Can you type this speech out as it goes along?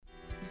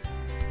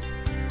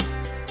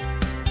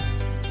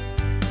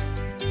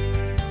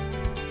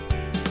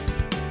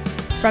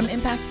From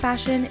Impact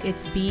Fashion,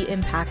 it's Be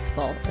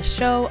Impactful, a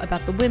show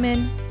about the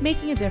women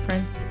making a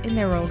difference in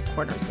their own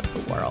corners of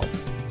the world.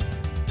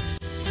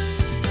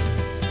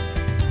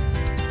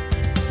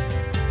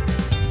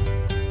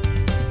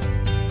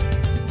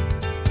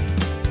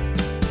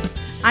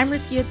 I'm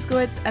Rifki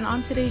Itzkowitz, and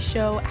on today's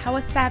show, how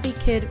a savvy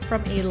kid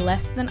from a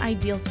less than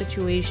ideal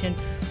situation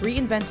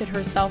reinvented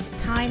herself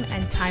time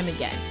and time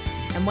again,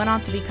 and went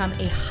on to become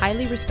a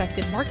highly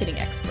respected marketing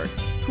expert,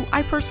 who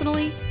I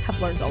personally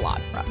have learned a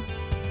lot from.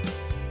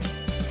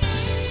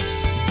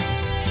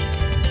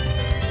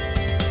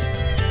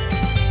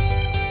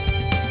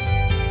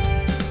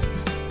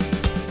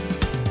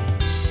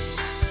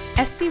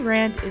 SC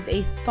Rand is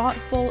a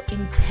thoughtful,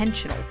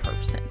 intentional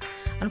person.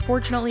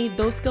 Unfortunately,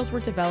 those skills were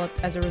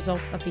developed as a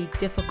result of a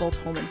difficult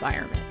home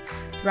environment.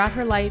 Throughout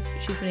her life,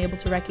 she's been able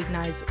to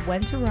recognize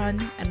when to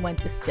run and when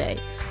to stay,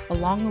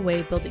 along the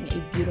way building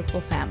a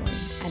beautiful family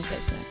and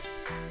business.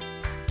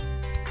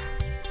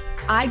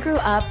 I grew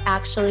up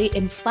actually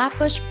in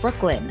Flatbush,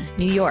 Brooklyn,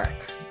 New York.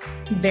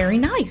 Very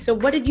nice. So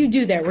what did you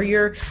do there? Were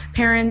your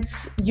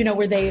parents,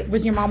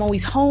 was your mom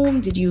always home?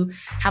 Did you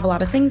have a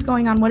lot of things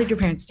going on? What did your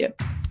parents do?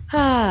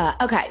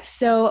 Okay,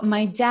 so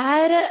my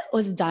dad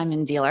was a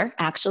diamond dealer,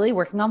 actually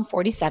working on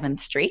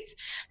 47th Street.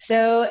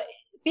 So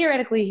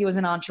theoretically, he was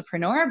an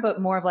entrepreneur, but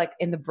more of like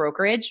in the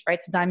brokerage, right?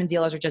 So diamond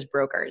dealers are just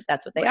brokers.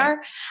 That's what they are.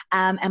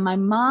 And my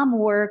mom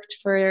worked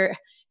for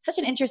such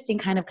an interesting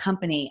kind of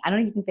company. I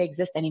don't even think they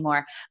exist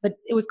anymore, but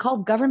it was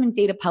called Government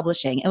Data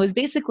Publishing. It was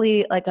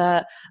basically like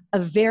a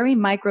very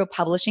micro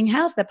publishing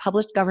house that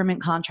published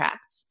government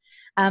contracts.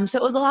 So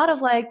it was a lot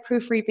of like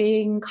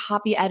proofreading,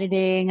 copy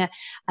editing.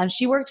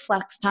 She worked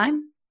flex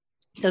time.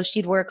 So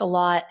she'd work a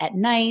lot at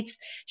nights.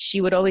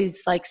 She would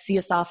always like see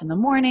us off in the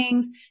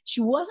mornings.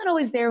 She wasn't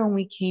always there when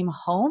we came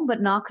home,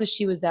 but not because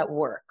she was at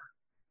work.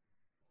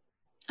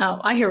 Oh,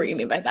 I hear what you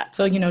mean by that.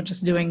 So,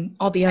 just doing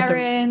all the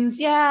errands,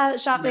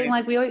 shopping.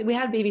 Right. Like we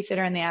had a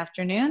babysitter in the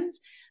afternoons,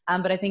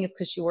 but I think it's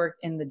because she worked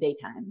in the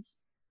daytimes.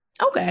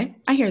 Okay,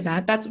 I hear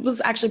that. That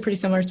was actually pretty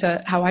similar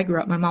to how I grew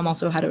up. My mom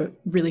also had a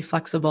really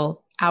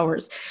flexible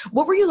hours.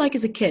 What were you like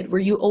as a kid? Were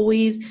you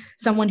always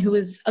someone who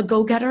was a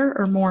go-getter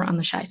or more on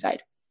the shy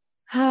side?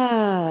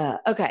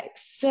 Okay,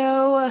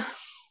 so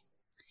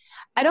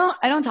I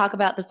don't talk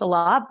about this a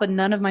lot, but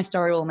none of my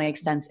story will make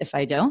sense if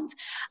I don't.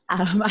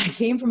 I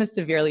came from a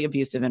severely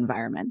abusive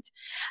environment.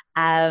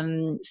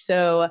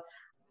 So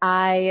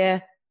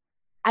I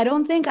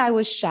don't think I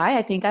was shy.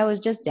 I think I was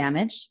just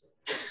damaged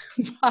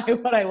by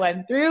what I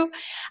went through.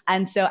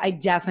 And so I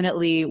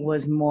definitely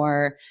was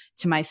more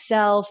to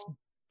myself,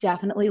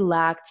 definitely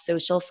lacked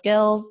social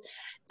skills.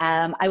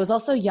 I was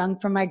also young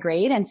for my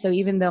grade. And so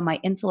even though my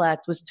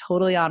intellect was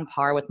totally on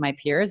par with my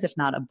peers, if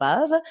not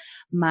above,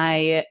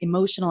 my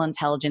emotional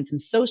intelligence and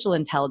social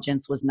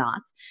intelligence was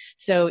not.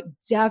 So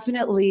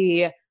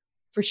definitely,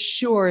 for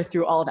sure,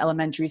 through all of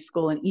elementary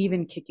school and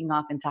even kicking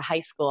off into high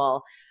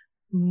school,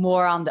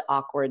 more on the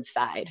awkward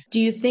side.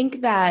 Do you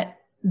think that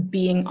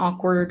being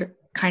awkward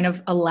kind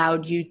of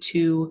allowed you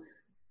to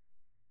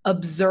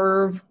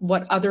observe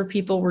what other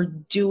people were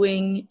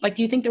doing? Like,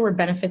 do you think there were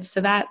benefits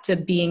to that, to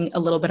being a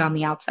little bit on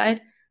the outside?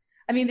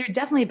 I mean, there are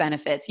definitely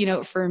benefits.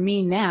 For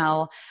me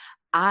now,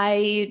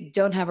 I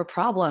don't have a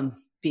problem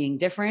being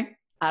different.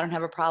 I don't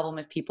have a problem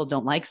if people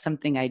don't like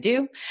something I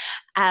do,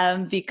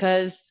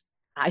 because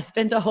I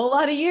spent a whole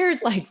lot of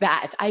years like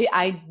that.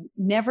 I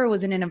never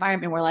was in an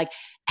environment where like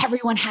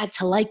everyone had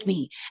to like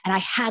me and I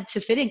had to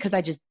fit in, because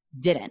I just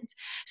didn't.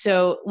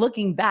 So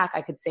looking back,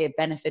 I could say it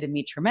benefited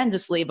me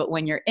tremendously, but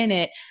when you're in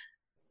it,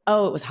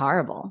 it was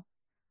horrible.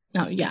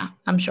 Oh yeah,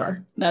 I'm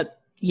sure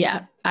that,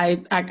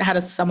 I had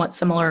a somewhat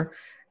similar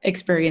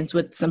experience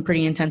with some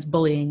pretty intense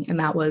bullying. And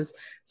that was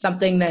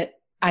something that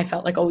I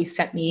felt like always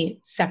set me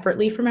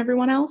separately from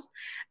everyone else.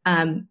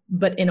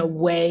 But in a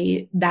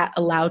way that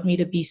allowed me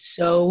to be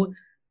so,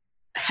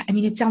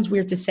 it sounds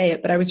weird to say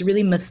it, but I was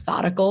really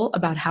methodical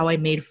about how I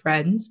made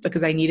friends,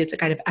 because I needed to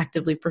kind of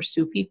actively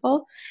pursue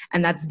people.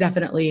 And that's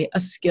definitely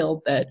a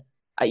skill that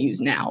I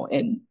use now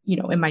in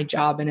my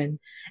job and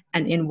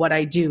in what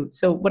I do.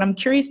 So what I'm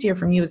curious to hear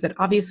from you is that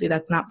obviously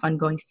that's not fun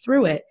going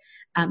through it.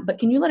 But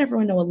can you let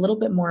everyone know a little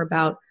bit more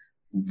about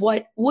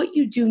what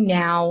you do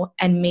now,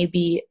 and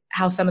maybe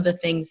how some of the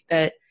things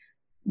that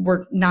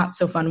were not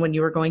so fun when you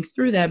were going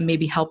through them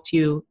maybe helped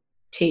you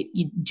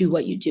do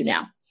what you do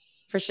now?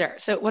 For sure.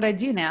 So what I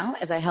do now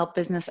is I help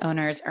business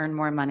owners earn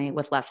more money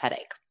with less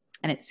headache.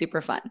 And it's super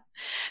fun.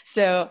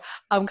 So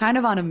I'm kind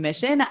of on a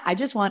mission. I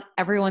just want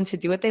everyone to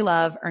do what they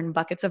love, earn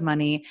buckets of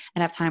money,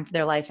 and have time for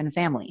their life and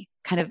family.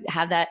 Kind of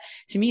have that,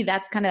 to me,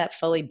 that's kind of that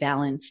fully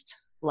balanced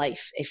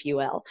life, if you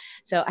will.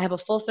 So I have a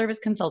full service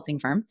consulting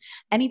firm.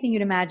 Anything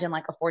you'd imagine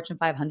like a Fortune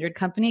 500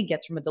 company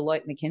gets from a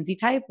Deloitte McKinsey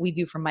type, we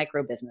do for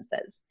micro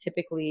businesses,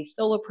 typically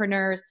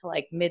solopreneurs to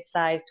like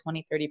mid-sized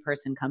 20, 30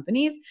 person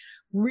companies,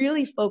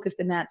 really focused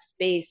in that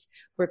space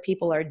where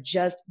people are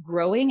just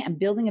growing and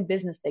building a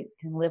business they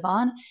can live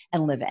on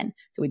and live in.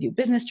 So we do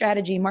business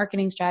strategy,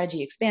 marketing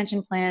strategy,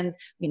 expansion plans.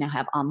 We now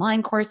have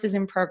online courses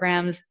and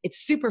programs. It's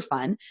super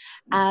fun.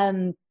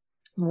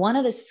 one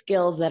of the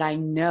skills that I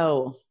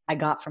know I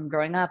got from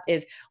growing up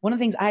is one of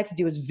the things I had to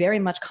do is very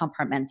much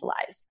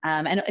compartmentalize.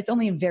 And it's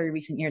only in very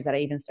recent years that I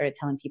even started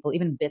telling people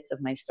even bits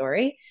of my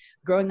story.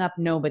 Growing up,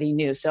 nobody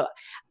knew. So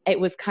it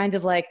was kind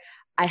of like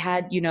I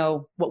had,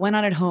 what went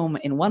on at home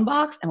in one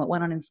box and what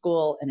went on in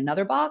school in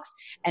another box,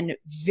 and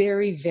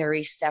very,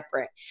 very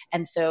separate.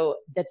 And so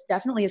that's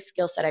definitely a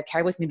skill set I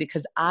carry with me,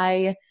 because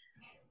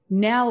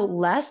now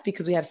less,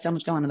 because we have so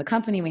much going on in the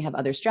company. We have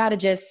other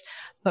strategists.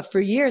 But for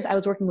years, I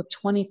was working with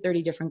 20,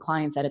 30 different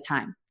clients at a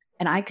time.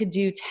 And I could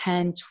do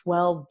 10,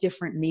 12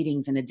 different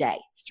meetings in a day,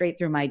 straight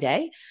through my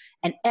day.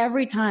 And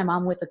every time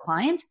I'm with a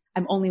client,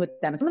 I'm only with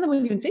them. And some of them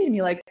would even say to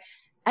me like,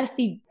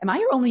 Esty, am I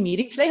your only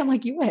meeting today? I'm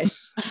like, you wish.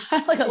 I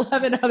have like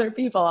 11 other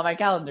people on my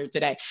calendar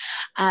today.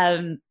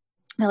 They're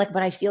like,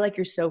 but I feel like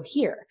you're so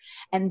here.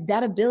 And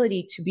that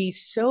ability to be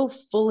so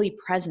fully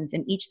present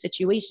in each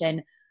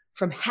situation,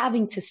 from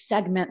having to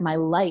segment my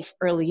life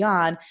early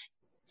on,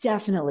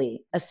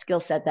 definitely a skill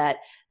set that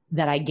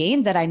I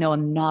gained that I know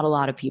not a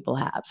lot of people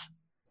have.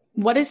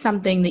 What is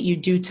something that you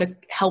do to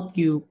help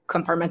you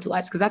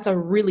compartmentalize? Because that's a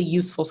really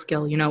useful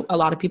skill. A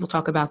lot of people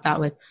talk about that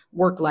with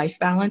work-life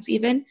balance,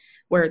 even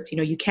where it's,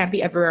 you can't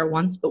be everywhere at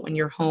once, but when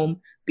you're home,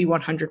 be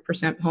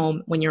 100%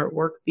 home. When you're at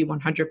work, be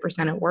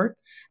 100% at work.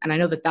 And I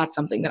know that that's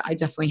something that I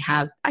definitely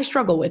have. I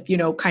struggle with,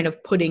 kind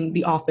of putting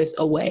the office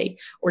away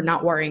or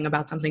not worrying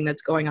about something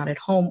that's going on at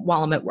home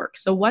while I'm at work.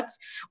 So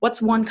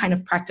what's one kind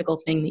of practical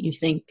thing that you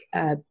think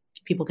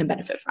people can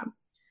benefit from?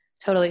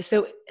 Totally.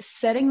 So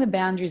setting the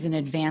boundaries in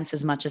advance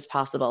as much as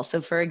possible.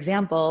 So for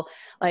example,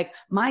 like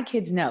my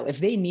kids know if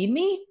they need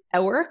me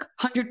at work,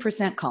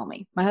 100% call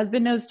me. My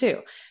husband knows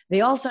too.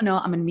 They also know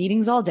I'm in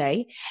meetings all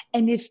day.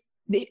 And if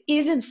it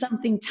isn't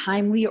something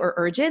timely or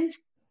urgent,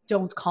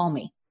 don't call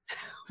me.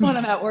 When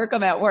I'm at work,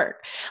 I'm at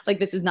work. Like,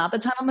 this is not the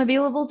time I'm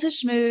available to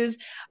schmooze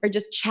or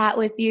just chat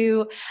with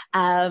you.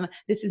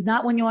 This is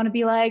not when you want to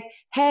be like,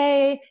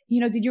 hey,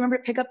 did you remember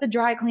to pick up the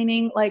dry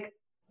cleaning? Like,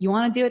 you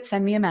want to do it,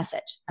 send me a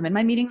message. I'm in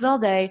my meetings all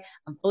day.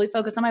 I'm fully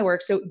focused on my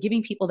work. So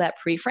giving people that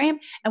pre-frame.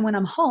 And when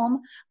I'm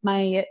home,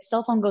 my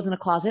cell phone goes in a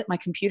closet. My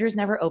computer's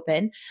never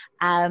open.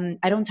 I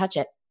don't touch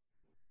it.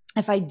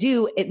 If I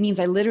do, it means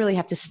I literally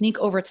have to sneak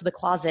over to the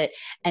closet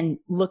and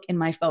look in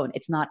my phone.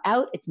 It's not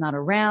out. It's not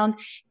around.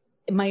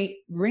 My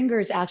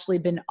ringer's actually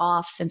been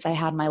off since I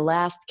had my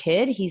last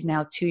kid. He's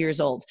now 2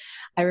 years old.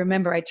 I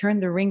remember I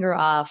turned the ringer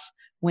off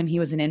when he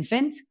was an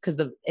infant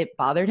because it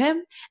bothered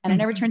him. And I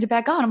never turned it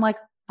back on. I'm like,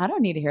 I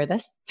don't need to hear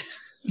this.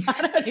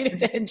 I don't need it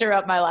to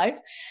interrupt my life.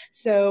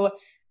 So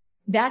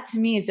that to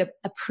me is a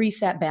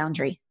preset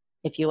boundary,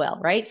 if you will,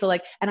 right? So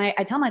like, and I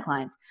tell my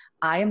clients,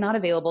 I am not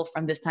available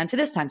from this time to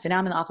this time. So now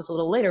I'm in the office a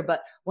little later,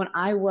 but when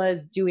I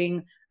was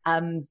doing,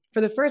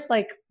 for the first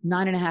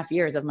 9.5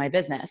 years of my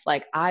business,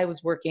 I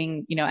was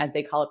working, as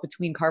they call it,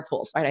 between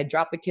carpools, right? I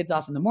drop the kids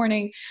off in the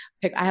morning.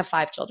 I have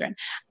 5 children.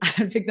 I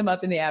pick them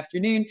up in the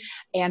afternoon,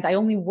 and I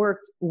only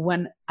worked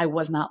when I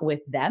was not with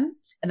them.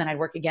 And then I'd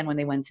work again when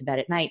they went to bed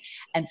at night.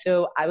 And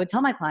so I would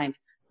tell my clients,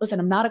 listen,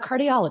 I'm not a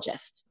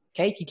cardiologist.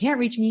 Okay. If you can't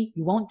reach me,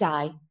 you won't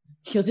die.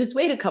 You'll just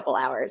wait a couple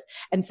hours.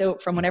 And so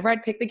from whenever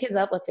I'd pick the kids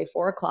up, let's say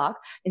 4 o'clock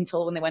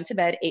until when they went to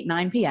bed, 8,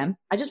 9 p.m.,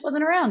 I just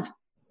wasn't around,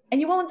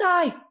 and you won't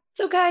die. It's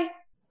okay.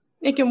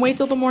 It can wait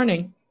till the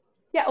morning.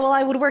 Yeah. Well,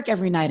 I would work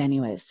every night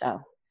anyways. So.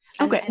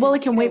 Okay. Well,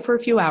 it can wait for a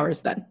few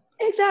hours then.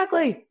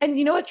 Exactly. And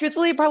you know what?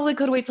 Truthfully, it probably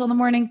could wait till the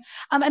morning.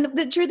 And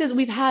the truth is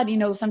we've had,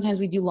 sometimes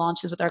we do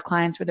launches with our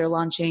clients where they're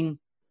launching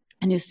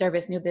a new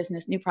service, new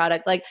business, new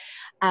product.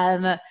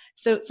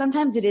 So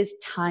sometimes it is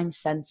time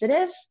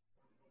sensitive,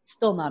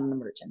 still not an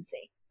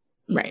emergency.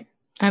 Right.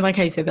 I like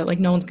how you say that,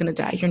 no one's going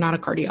to die. You're not a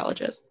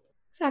cardiologist.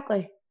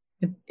 Exactly.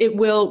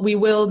 We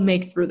will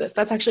make through this.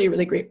 That's actually a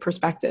really great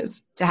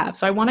perspective to have.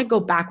 So I want to go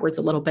backwards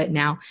a little bit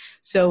now.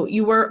 So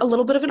you were a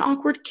little bit of an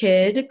awkward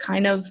kid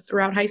kind of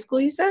throughout high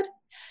school, you said?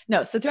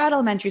 No. So throughout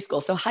elementary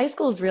school. So high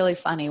school is really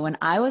funny. When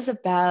I was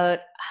about,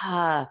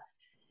 I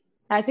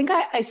think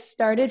I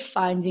started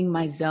finding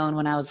my zone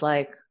when I was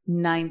 9th,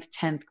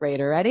 10th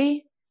grade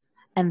already.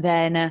 And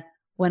then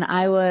when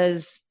I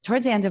was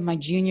towards the end of my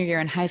junior year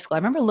in high school, I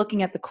remember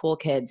looking at the cool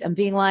kids and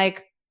being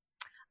like,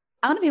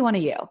 I want to be one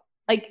of you.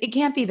 It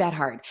can't be that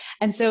hard.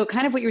 And so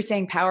kind of what you were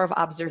saying, power of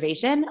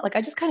observation,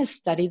 I just kind of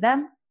studied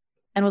them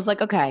and was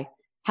like, okay,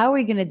 how are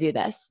we going to do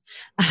this?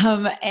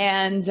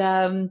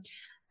 I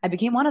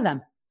became one of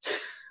them.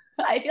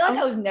 I feel like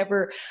I was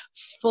never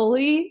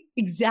fully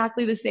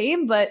exactly the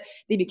same, but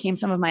they became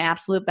some of my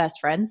absolute best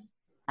friends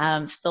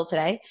still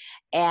today.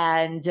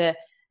 And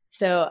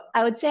so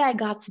I would say I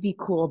got to be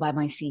cool by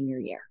my senior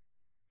year.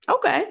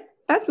 Okay.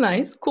 That's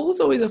nice. Cool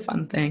is always a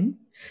fun thing.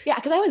 Yeah,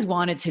 because I always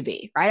wanted to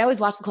be, right? I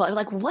always watched the class. I was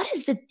like, what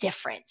is the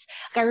difference?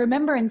 I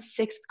remember in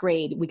 6th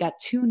grade, we got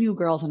 2 new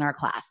girls in our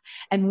class.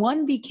 And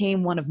one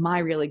became one of my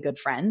really good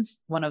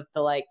friends, one of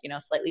the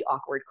slightly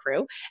awkward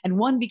crew. And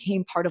one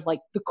became part of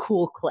the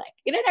cool clique.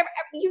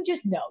 You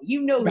just know,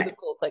 who right. The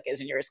cool clique is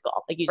in your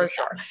school. For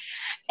sure.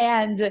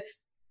 And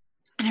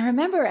I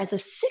remember as a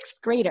 6th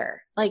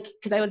grader,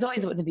 because I was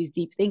always one of these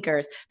deep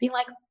thinkers, being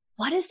like,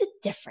 what is the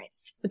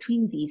difference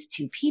between these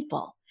two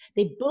people?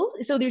 They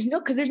both, so there's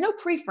no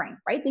pre-frame,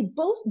 right? They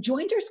both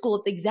joined our school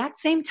at the exact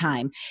same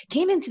time,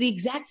 came into the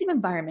exact same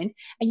environment,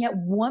 and yet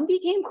one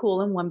became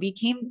cool and one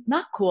became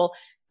not cool.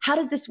 How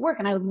does this work?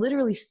 And I was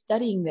literally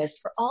studying this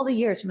for all the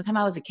years from the time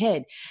I was a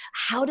kid.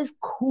 How does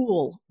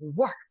cool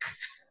work?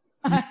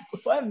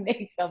 What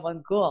makes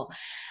someone cool?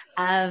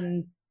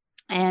 And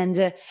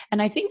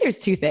I think there's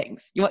two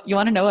things. You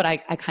want to know what I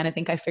kind of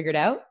think I figured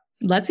out?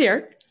 Let's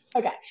hear.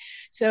 Okay.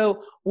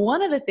 So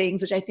one of the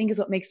things, which I think is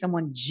what makes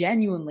someone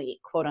genuinely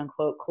quote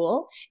unquote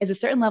cool, is a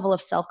certain level of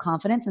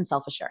self-confidence and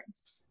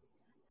self-assurance.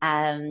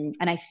 And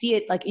I see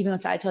it, like, even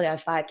though I told you I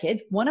have 5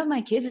 kids, one of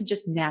my kids is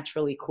just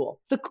naturally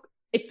cool.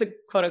 It's the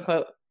quote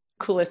unquote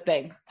coolest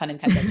thing, pun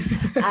intended.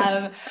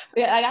 I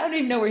don't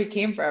even know where he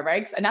came from,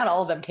 right? 'Cause not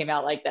all of them came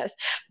out like this,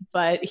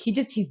 but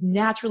he's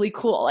naturally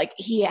cool. Like,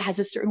 he has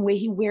a certain way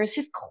he wears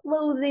his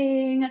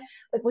clothing,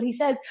 like what he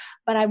says.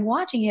 But I'm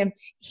watching him.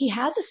 He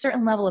has a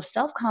certain level of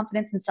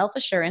self-confidence and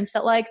self-assurance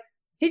that, like,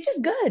 he's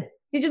just good.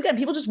 He's just good.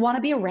 People just want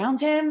to be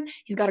around him.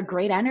 He's got a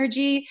great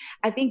energy.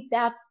 I think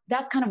that's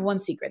kind of one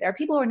secret. There are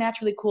people who are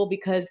naturally cool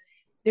because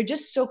they're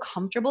just so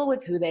comfortable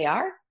with who they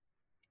are.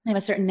 They have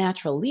a certain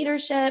natural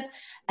leadership,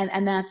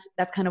 and that's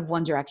kind of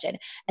one direction.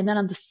 And then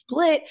on the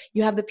split,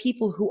 you have the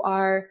people who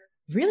are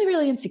really,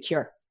 really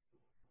insecure,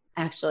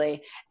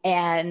 actually,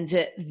 and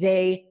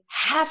they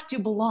have to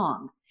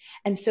belong.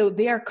 And so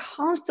they are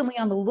constantly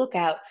on the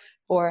lookout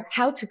for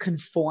how to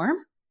conform,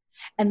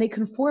 and they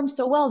conform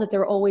so well that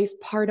they're always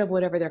part of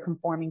whatever they're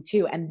conforming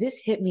to. And this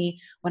hit me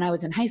when I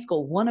was in high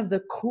school. One of the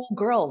cool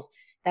girls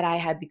that I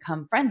had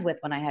become friends with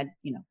when I had,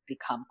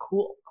 become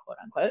cool, quote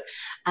unquote,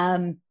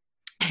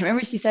 I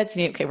remember she said to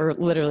me, okay, we're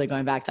literally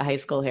going back to high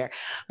school here,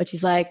 but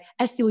she's like,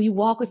 Esty, will you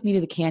walk with me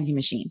to the candy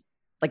machine,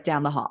 like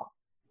down the hall?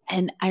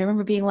 And I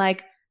remember being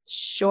like,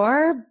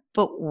 sure,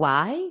 but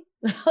why?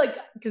 Like,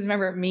 because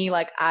remember me,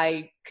 like,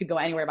 I could go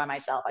anywhere by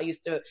myself. I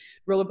used to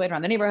rollerblade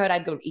around the neighborhood.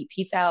 I'd go eat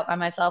pizza out by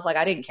myself. Like,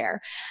 I didn't care.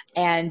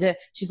 And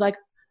she's like,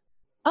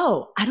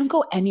 oh, I don't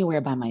go anywhere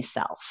by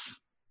myself.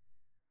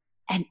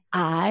 And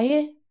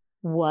I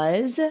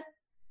was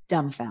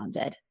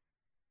dumbfounded.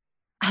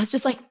 I was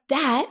just like,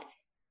 that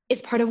is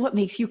part of what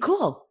makes you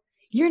cool.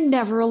 You're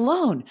never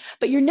alone,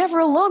 but you're never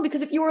alone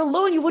because if you were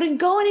alone, you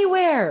wouldn't go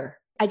anywhere.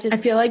 I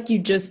feel like you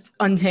just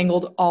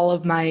untangled all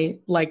of my,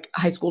 like,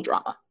 high school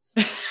drama.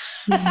 Do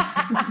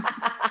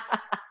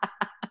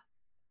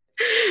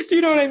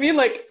you know what I mean?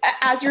 Like,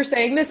 as you're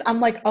saying this, I'm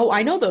like, oh,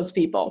 I know those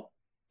people.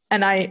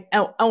 And I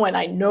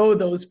know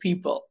those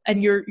people.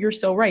 And you're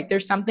so right.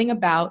 There's something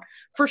about,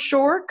 for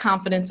sure,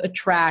 confidence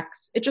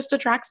just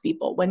attracts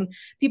people. When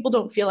people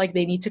don't feel like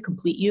they need to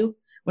complete you,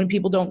 when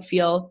people don't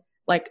feel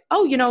like,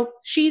 oh,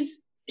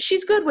 she's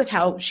good with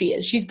how she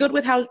is. She's good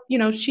with how,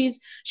 she's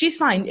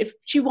fine. If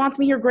she wants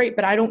me here, great,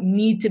 but I don't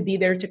need to be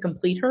there to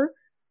complete her,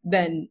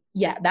 then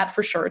yeah, that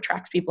for sure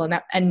attracts people.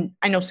 And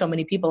I know so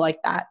many people like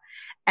that.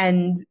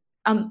 And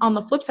on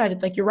the flip side,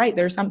 it's like, you're right.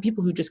 There are some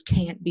people who just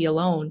can't be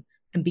alone.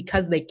 And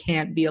because they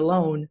can't be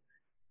alone,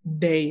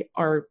 they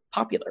are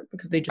popular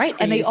because they just right,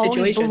 create and they a situation.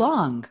 Always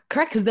belong.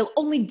 Correct, because they'll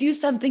only do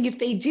something if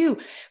they do.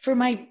 For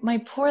my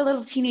poor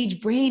little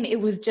teenage brain, it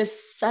was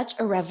just such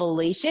a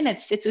revelation.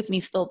 It sits with me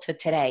still to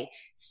today.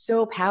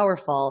 So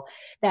powerful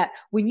that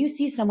when you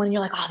see someone and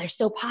you're like, oh, they're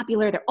so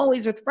popular, they're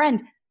always with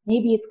friends.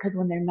 Maybe it's because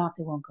when they're not,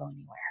 they won't go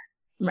anywhere.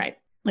 Right.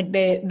 Like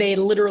they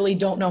literally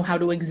don't know how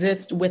to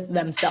exist with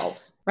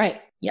themselves.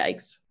 Right.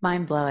 Yikes.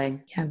 Mind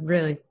blowing. Yeah,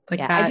 really.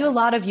 Like I do a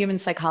lot of human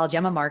psychology.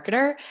 I'm a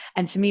marketer.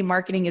 And to me,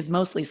 marketing is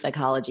mostly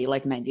psychology,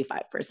 like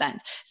 95%.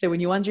 So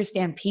when you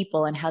understand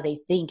people and how they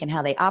think and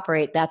how they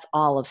operate, that's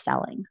all of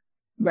selling.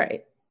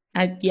 Right.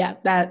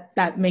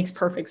 That makes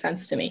perfect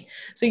sense to me.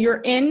 So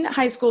you're in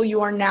high school. You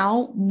are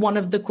now one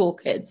of the cool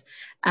kids.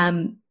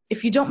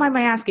 If you don't mind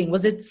my asking,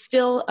 was it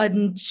still a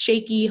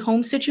shaky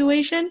home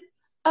situation?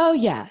 Oh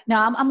yeah. No,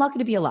 I'm lucky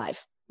to be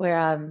alive.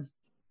 Where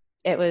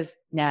it was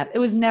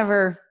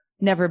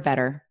never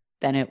better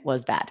than it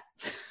was bad.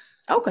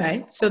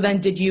 Okay. So then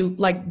did you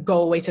like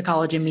go away to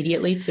college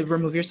immediately to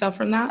remove yourself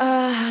from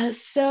that?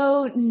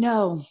 So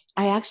no,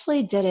 I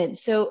actually didn't.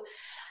 So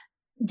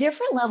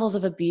different levels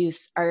of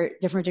abuse are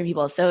different to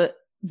people. So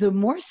the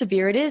more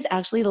severe it is,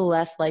 actually, the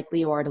less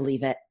likely you are to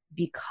leave it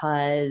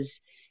because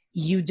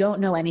you don't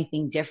know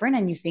anything different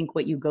and you think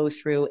what you go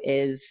through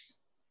is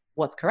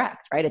what's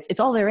correct, right? It's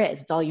all there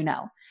is. It's all you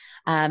know.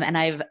 And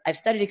I've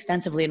studied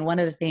extensively, and one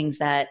of the things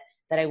that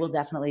I will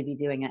definitely be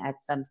doing at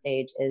some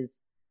stage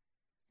is,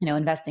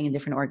 investing in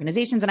different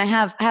organizations. And I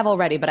have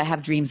already, but I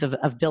have dreams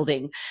of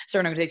building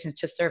certain organizations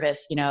to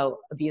service,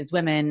 abused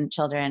women,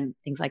 children,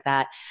 things like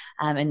that.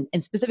 And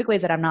in specific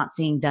ways that I'm not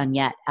seeing done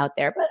yet out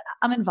there, but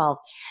I'm involved.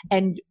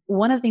 And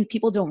one of the things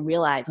people don't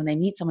realize when they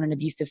meet someone in an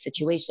abusive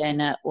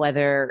situation,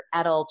 whether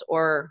adult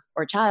or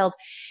child,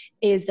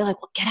 is they're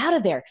like, well, get out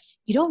of there.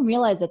 You don't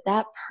realize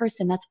that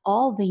person, that's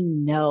all they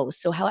know.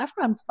 So however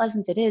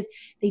unpleasant it is,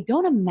 they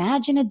don't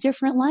imagine a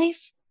different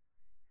life.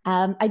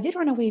 I did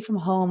run away from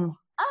home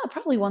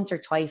probably once or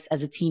twice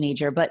as a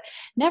teenager, but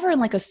never in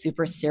like a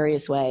super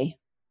serious way.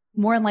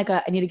 more in like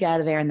I need to get out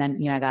of there. And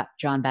then, I got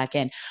drawn back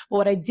in. But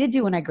what I did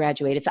do when I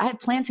graduated, so I had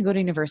planned to go to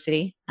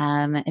university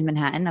in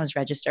Manhattan. I was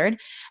registered.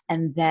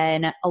 And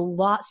then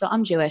so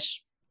I'm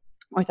Jewish,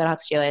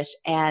 Orthodox Jewish.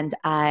 And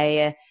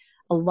a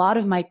lot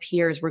of my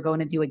peers were going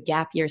to do a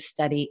gap year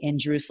study in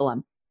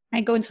Jerusalem.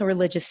 I go into a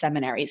religious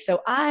seminary.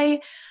 So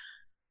I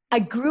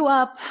grew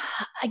up,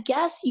 I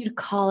guess we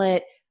call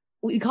it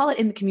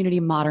in the community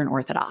modern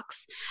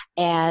Orthodox.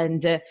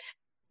 And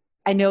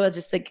I know it's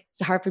just like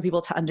hard for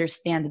people to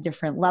understand the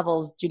different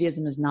levels.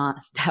 Judaism is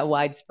not that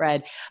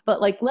widespread,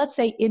 but like, let's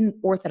say in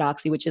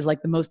Orthodoxy, which is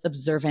like the most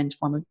observant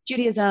form of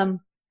Judaism,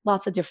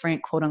 lots of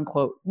different quote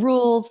unquote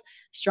rules,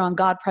 strong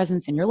God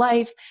presence in your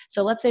life.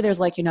 So let's say there's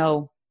like,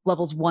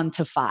 levels 1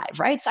 to 5,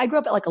 right? So I grew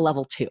up at like a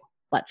level 2.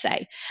 Let's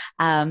say.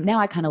 Now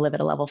I kind of live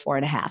at a level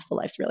 4.5, so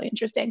life's really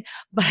interesting.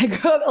 But I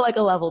grew up at like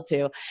a level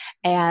 2.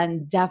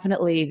 And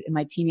definitely in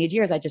my teenage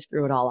years, I just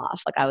threw it all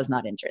off. Like I was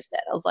not interested.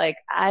 I was like,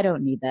 I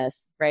don't need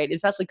this, right?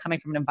 Especially coming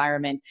from an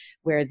environment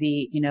where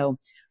the,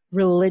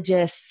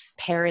 religious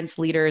parents,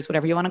 leaders,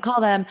 whatever you want to call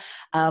them,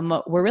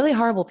 were really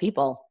horrible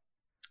people.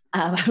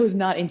 I was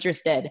not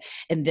interested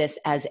in this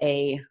as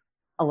a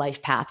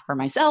life path for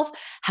myself.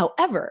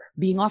 However,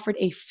 being offered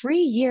a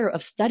free year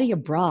of study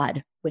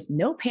abroad with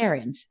no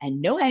parents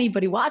and no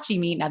anybody watching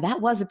me, now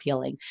that was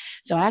appealing.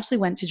 So I actually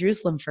went to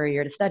Jerusalem for a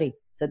year to study.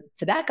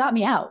 So that got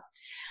me out.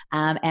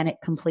 And it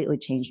completely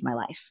changed my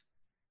life.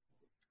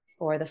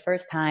 For the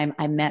first time,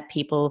 I met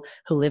people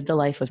who lived a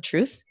life of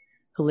truth,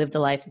 who lived a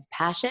life of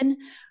passion,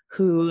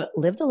 who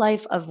lived a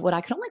life of what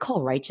I could only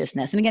call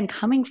righteousness. And again,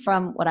 coming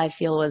from what I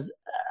feel was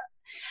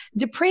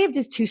depraved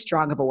is too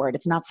strong of a word.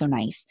 It's not so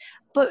nice,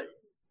 but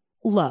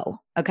low.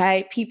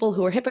 Okay. People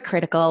who were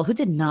hypocritical, who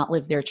did not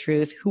live their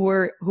truth, who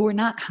were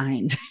not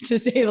kind, to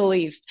say the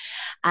least.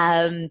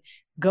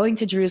 Going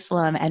to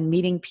Jerusalem and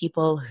meeting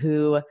people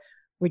who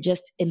were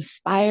just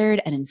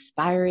inspired and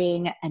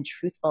inspiring and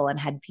truthful and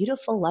had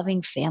beautiful,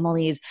 loving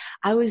families.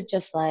 I was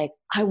just like,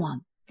 I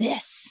want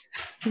this.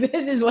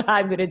 This is what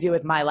I'm going to do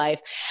with my life.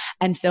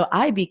 And so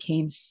I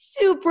became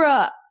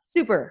super,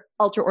 super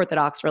ultra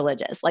Orthodox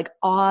religious, like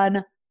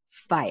on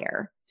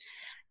fire.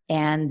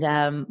 And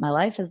my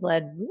life has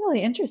led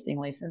really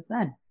interestingly since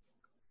then.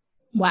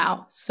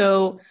 Wow.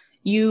 So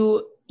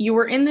you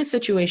were in this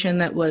situation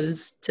that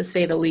was, to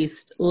say the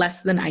least,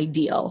 less than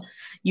ideal.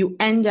 You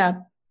end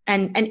up,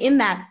 and in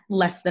that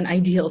less than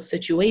ideal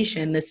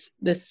situation, this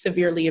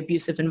severely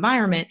abusive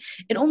environment,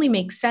 it only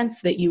makes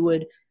sense that you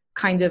would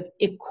kind of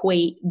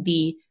equate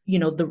the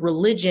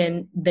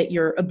religion that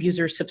your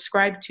abusers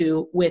subscribe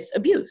to with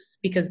abuse,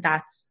 because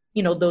that's,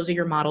 those are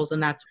your models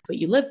and that's what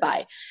you live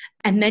by.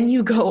 And then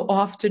you go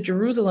off to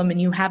Jerusalem and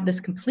you have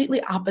this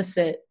completely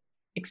opposite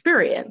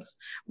experience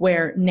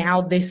where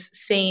now this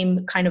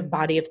same kind of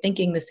body of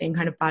thinking, the same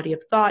kind of body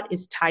of thought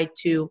is tied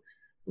to,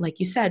 like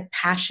you said,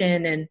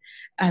 passion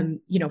and,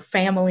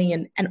 family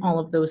and all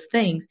of those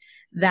things.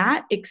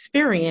 That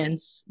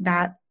experience,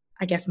 that,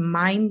 I guess,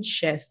 mind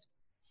shift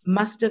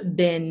must have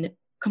been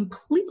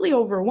completely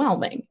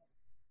overwhelming.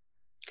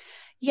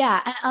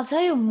 Yeah. And I'll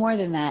tell you more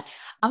than that.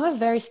 I'm a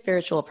very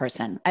spiritual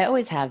person. I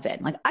always have been.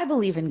 Like, I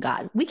believe in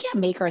God. We can't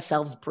make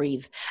ourselves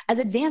breathe. As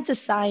advanced as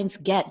science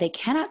get, they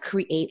cannot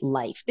create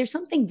life. There's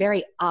something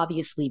very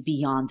obviously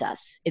beyond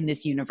us in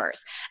this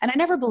universe. And I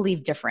never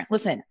believed different.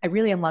 Listen, I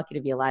really am lucky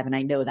to be alive, and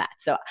I know that.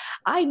 So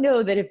I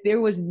know that if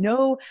there was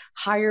no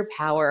higher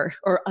power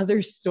or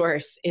other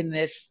source in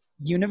this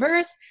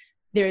universe,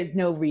 there is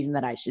no reason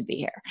that I should be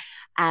here.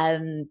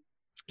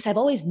 So I've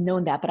always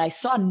known that, but I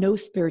saw no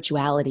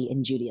spirituality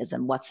in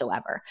Judaism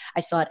whatsoever.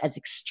 I saw it as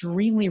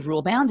extremely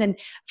rule bound. And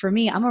for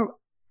me, I'm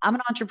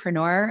an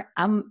entrepreneur.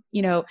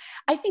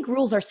 I think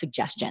rules are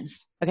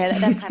suggestions. Okay.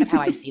 That's kind of how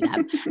I see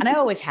them. And I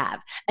always have.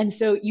 And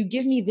so you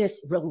give me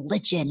this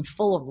religion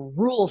full of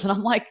rules and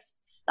I'm like,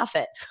 stuff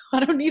it.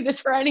 I don't need this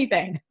for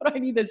anything. What do I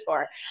need this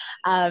for?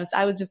 So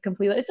I was just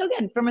completely, so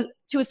again,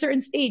 to a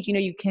certain stage,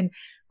 you can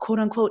quote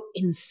unquote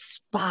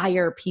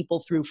inspire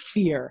people through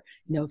fear.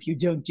 If you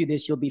don't do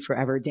this, you'll be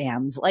forever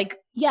damned. Like,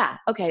 yeah,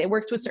 okay. It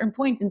works to a certain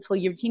point until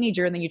you're a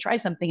teenager and then you try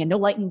something and no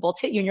lightning bolts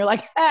hit you and you're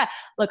like,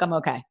 look, I'm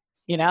okay.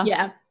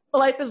 Yeah.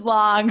 Life is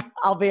long.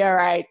 I'll be all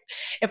right.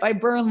 If I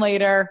burn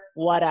later,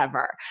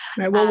 whatever.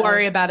 Right, we'll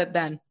worry about it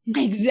then.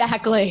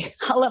 Exactly.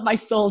 I'll let my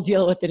soul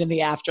deal with it in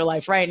the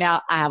afterlife. Right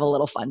now, I have a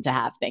little fun to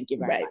have. Thank you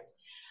very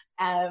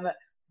much.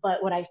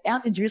 But what I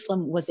found in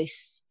Jerusalem was a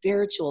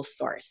spiritual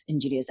source in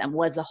Judaism,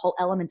 was the whole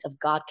element of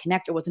God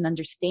connector, was an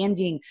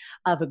understanding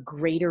of a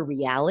greater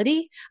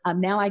reality.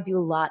 Now I do a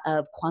lot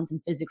of quantum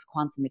physics,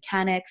 quantum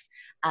mechanics,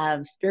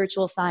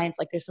 spiritual science.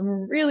 Like there's some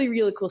really,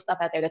 really cool stuff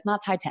out there that's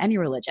not tied to any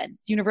religion.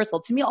 It's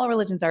universal. To me, all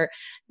religions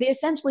they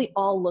essentially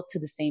all look to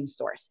the same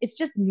source. It's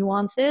just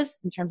nuances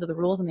in terms of the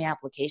rules and the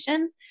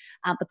applications,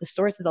 but the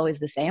source is always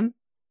the same.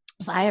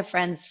 So I have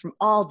friends from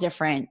all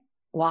different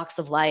walks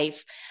of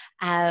life,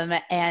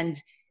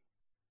 and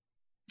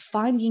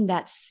finding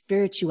that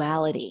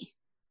spirituality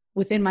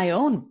within my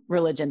own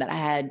religion that I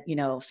had,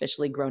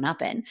 officially grown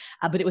up in.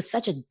 But it was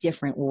such a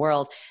different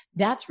world.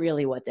 That's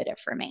really what did it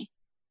for me.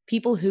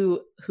 people who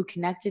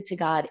connected to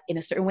God in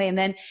a certain way. And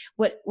then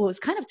what was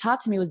kind of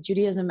taught to me was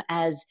Judaism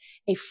as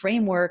a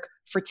framework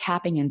for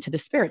tapping into the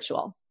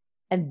spiritual.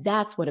 And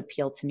that's what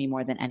appealed to me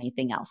more than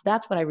anything else.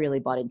 That's what I really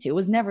bought into. It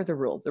was never the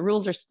rules. The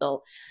rules are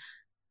still,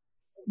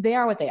 they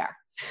are what they are.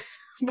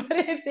 But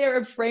if they're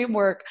a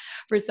framework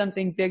for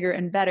something bigger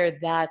and better,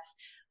 that's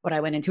what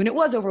I went into. And it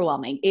was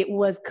overwhelming. It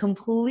was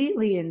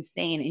completely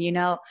insane. And, you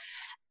know,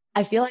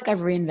 I feel like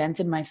I've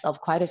reinvented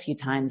myself quite a few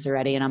times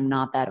already, and I'm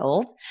not that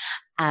old.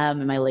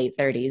 In my late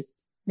 30s,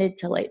 mid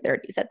to late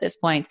 30s at this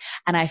point.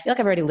 And I feel like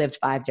I've already lived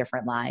 5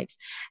 different lives.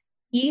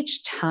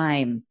 Each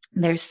time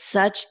there's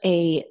such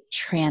a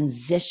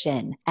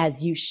transition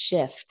as you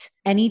shift,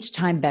 and each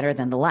time better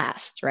than the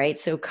last, right?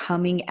 So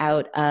coming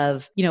out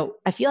of, you know,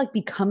 I feel like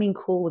becoming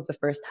cool was the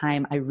first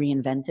time I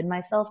reinvented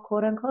myself,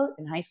 quote unquote,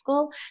 in high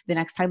school. The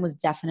next time was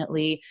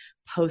definitely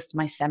post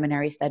my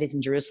seminary studies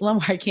in Jerusalem,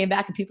 where I came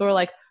back and people were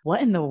like,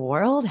 what in the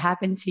world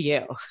happened to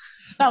you?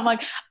 I'm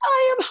like,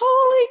 I am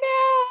holy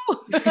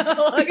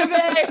now. Look at me.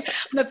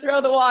 I'm going to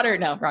throw the water.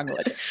 No, wrong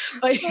religion.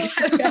 But you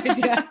get the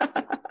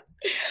idea.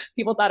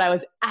 People thought I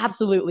was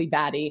absolutely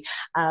batty.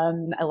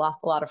 I lost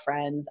a lot of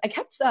friends. I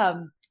kept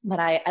some, but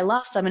I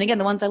lost some. And again,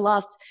 the ones I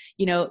lost,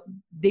 you know,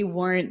 they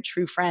weren't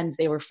true friends.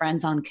 They were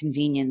friends on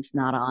convenience,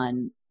 not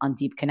on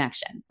deep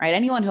connection, right?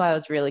 Anyone who I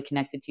was really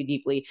connected to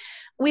deeply,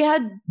 we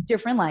had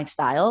different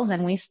lifestyles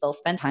and we still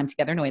spent time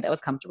together in a way that was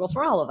comfortable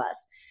for all of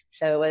us.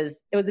 So it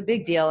was a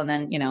big deal. And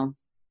then, you know,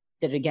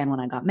 did it again when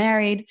I got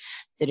married,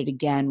 did it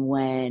again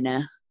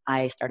when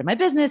I started my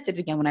business, did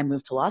it again when I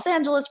moved to Los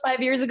Angeles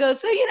 5 years ago.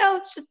 So, you know,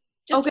 it's just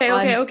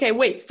Okay.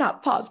 Wait,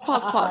 stop. Pause.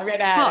 Pause.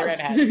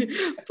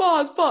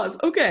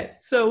 Okay.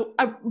 So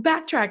I'm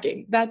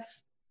backtracking.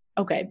 That's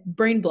okay.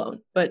 Brain blown,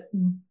 but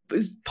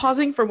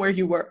pausing from where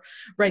you were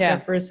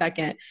there for a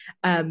second.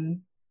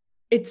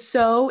 It's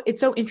so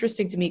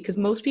interesting to me because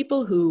most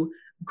people who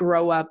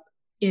grow up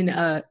in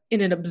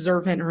an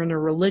observant or in a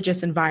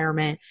religious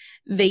environment,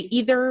 they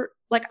either,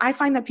 like, I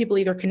find that people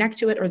either connect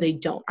to it or they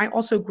don't. I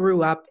also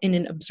grew up in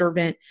an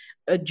observant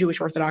Jewish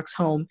Orthodox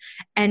home.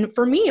 And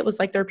for me, it was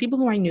like there are people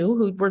who I knew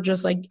who were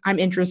just like, I'm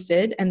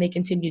interested, and they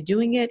continued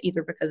doing it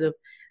either because of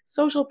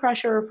social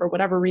pressure for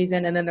whatever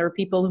reason. And then there were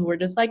people who were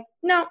just like,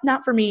 no,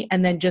 not for me.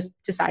 And then just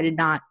decided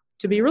not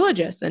to be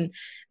religious. And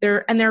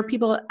there are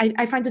people,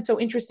 I find it so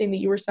interesting that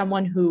you were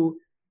someone who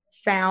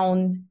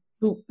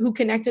who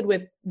connected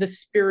with the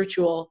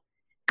spiritual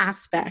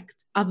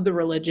aspect of the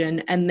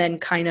religion and then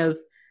kind of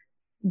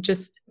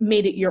just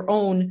made it your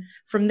own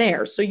from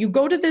there. So you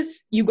go to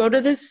this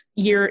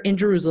year in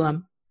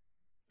Jerusalem.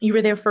 You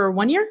were there for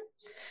 1 year?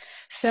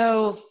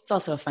 So it's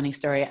also a funny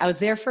story. I was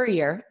there for a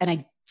year and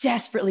I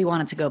desperately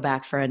wanted to go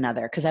back for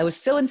another because I was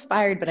so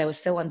inspired, but I was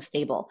so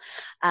unstable.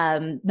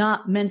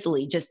 Not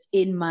mentally, just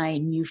in my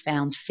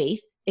newfound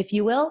faith, if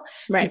you will.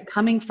 Right.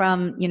 Coming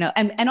from, you know,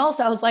 and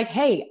also I was like,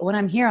 hey, when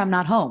I'm here, I'm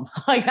not home.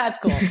 Like, that's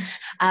cool.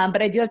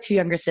 But I do have 2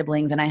 younger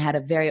siblings and I had a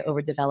very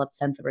overdeveloped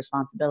sense of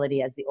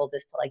responsibility as the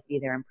oldest to like be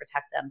there and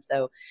protect them.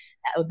 So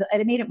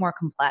it made it more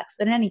complex.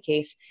 But in any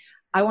case,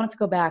 I wanted to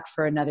go back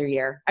for another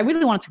year. I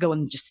really wanted to go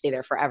and just stay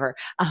there forever.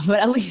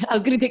 But at least I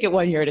was going to take it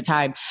 1 year at a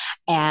time.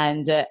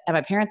 And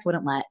my parents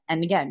wouldn't let.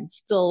 And again,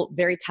 still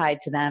very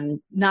tied to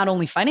them, not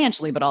only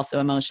financially, but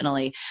also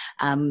emotionally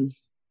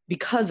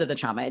because of the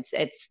trauma.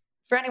 It's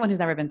for anyone who's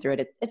never been through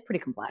it, it's pretty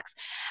complex.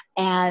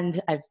 And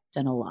I've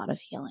done a lot of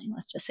healing,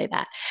 let's just say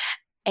that.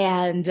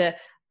 And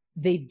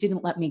they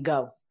didn't let me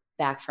go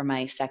back for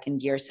my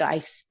second year. So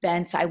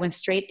I went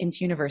straight into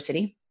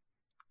university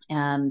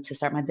to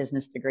start my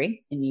business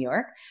degree in New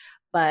York.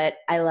 But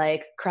I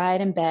like cried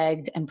and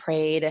begged and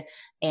prayed.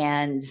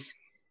 And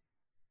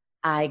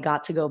I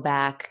got to go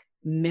back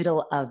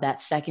middle of that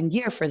second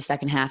year for the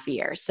second half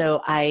year.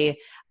 So I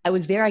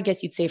was there, I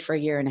guess you'd say, for a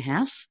year and a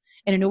half.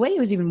 And in a way, it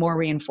was even more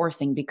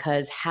reinforcing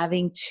because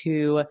having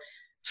to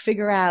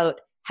figure out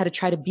how to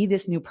try to be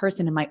this new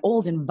person in my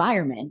old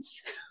environment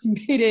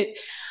made it,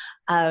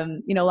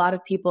 you know, a lot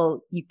of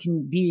people, you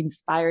can be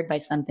inspired by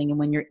something. And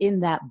when you're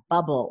in that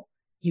bubble,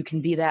 you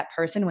can be that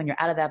person. When you're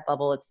out of that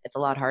bubble, it's a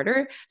lot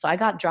harder. So I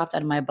got dropped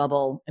out of my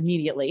bubble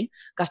immediately,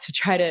 got to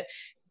try to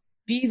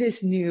be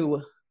this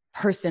new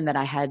person that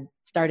I had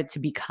started to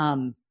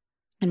become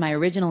in my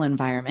original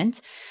environment.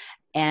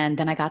 And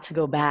then I got to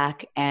go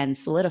back and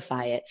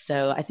solidify it.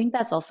 So I think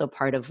that's also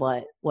part of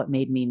what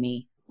made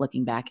me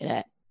looking back at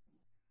it.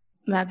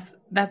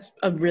 That's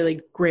a really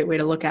great way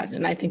to look at it.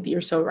 And I think that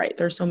you're so right.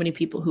 There's so many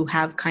people who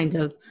have kind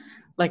of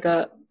like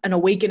an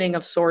awakening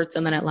of sorts,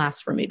 and then it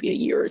lasts for maybe a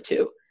year or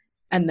two.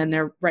 And then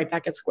they're right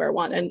back at square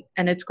one.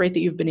 And it's great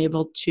that you've been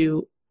able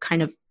to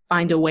kind of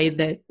find a way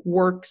that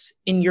works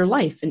in your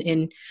life and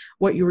in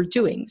what you were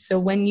doing. So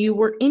when you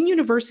were in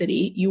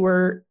university, you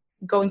were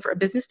going for a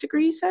business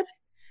degree, you said?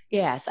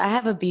 Yes, I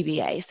have a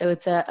BBA, so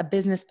it's a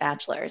business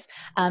bachelor's.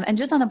 And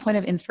just on the point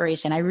of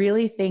inspiration, I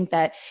really think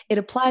that it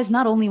applies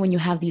not only when you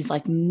have these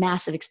like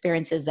massive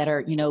experiences that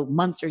are,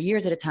 months or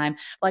years at a time.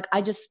 Like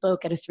I just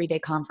spoke at a 3-day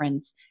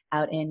conference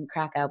out in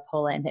Krakow,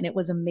 Poland, and it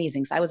was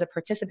amazing. So I was a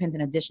participant in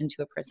addition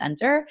to a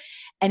presenter,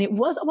 and it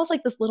was almost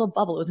like this little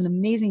bubble. It was an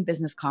amazing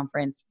business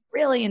conference,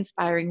 really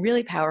inspiring,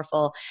 really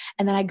powerful.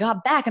 And then I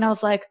got back and I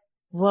was like,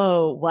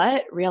 whoa,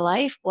 what? Real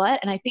life? What?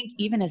 And I think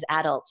even as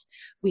adults,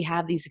 we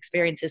have these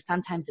experiences.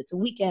 Sometimes it's a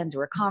weekend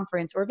or a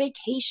conference or a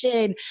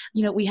vacation.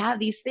 We have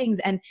these things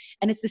and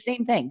it's the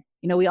same thing.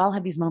 We all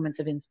have these moments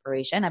of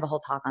inspiration. I have a whole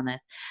talk on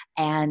this.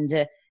 And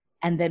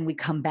then we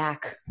come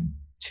back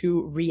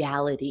to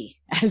reality,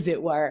 as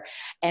it were.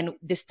 And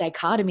this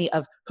dichotomy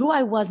of who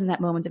I was in that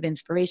moment of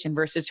inspiration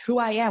versus who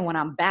I am when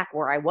I'm back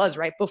where I was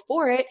right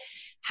before it.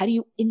 How do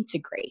you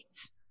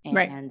integrate?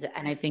 Right. And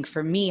I think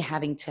for me,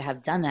 having to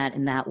have done that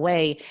in that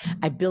way,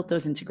 I built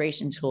those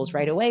integration tools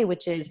right away,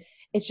 which is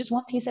it's just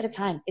one piece at a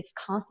time. It's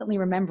constantly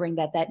remembering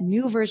that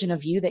new version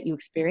of you that you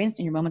experienced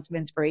in your moments of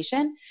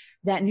inspiration,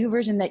 that new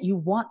version that you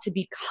want to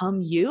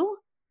become you,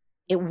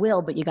 it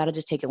will, but you got to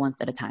just take it one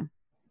step at a time.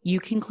 You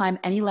can climb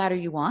any ladder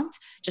you want,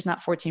 just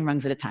not 14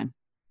 rungs at a time.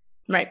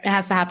 Right. It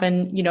has to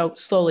happen,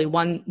 slowly,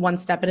 one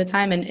step at a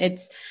time. And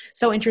it's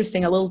so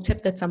interesting. A little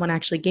tip that someone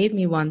actually gave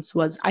me once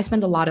was I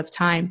spend a lot of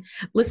time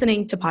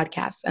listening to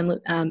podcasts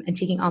and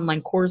taking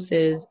online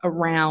courses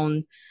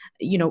around,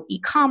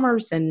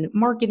 e-commerce and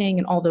marketing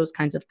and all those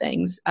kinds of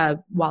things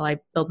while I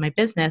build my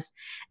business.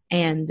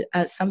 And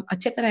a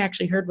tip that I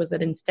actually heard was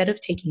that instead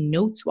of taking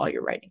notes while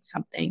you're writing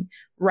something,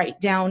 write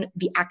down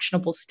the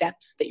actionable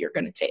steps that you're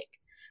going to take.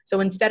 So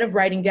instead of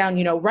writing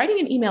down, writing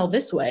an email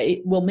this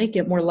way will make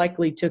it more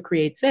likely to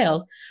create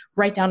sales,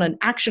 write down an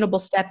actionable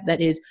step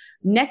that is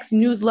next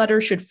newsletter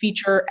should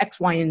feature X,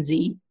 Y, and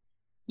Z,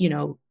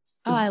 Oh,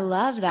 I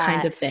love that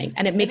kind of thing.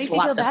 And it makes it a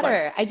lot simpler.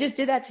 Better. I just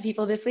did that to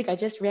people this week. I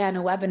just ran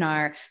a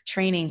webinar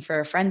training for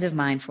a friend of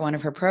mine for one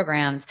of her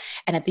programs.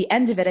 And at the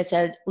end of it, I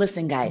said,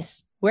 listen,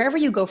 guys, wherever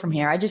you go from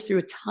here, I just threw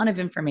a ton of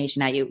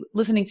information at you.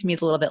 Listening to me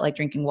is a little bit like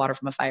drinking water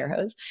from a fire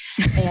hose.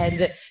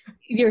 And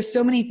there's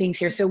so many things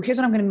here. So here's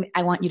what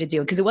I want you to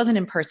do. Because it wasn't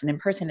in person. In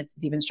person, it's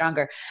even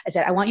stronger. I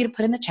said, I want you to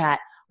put in the chat,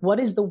 what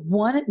is the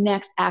one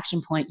next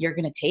action point you're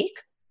going to take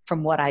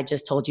from what I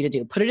just told you to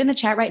do? Put it in the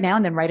chat right now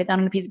and then write it down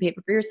on a piece of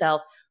paper for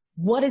yourself.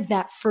 What is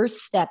that first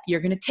step you're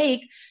going to take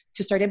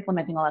to start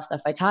implementing all that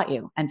stuff I taught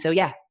you? And so,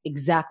 yeah,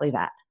 exactly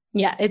that.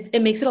 Yeah,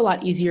 it makes it a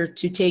lot easier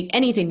to take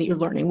anything that you're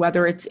learning,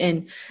 whether it's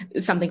in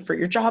something for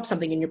your job,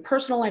 something in your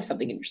personal life,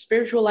 something in your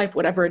spiritual life,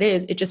 whatever it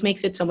is, it just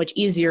makes it so much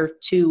easier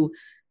to,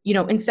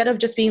 instead of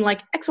just being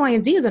like X, Y,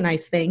 and Z is a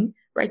nice thing,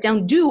 write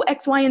down, do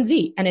X, Y, and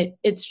Z. And it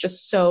is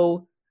just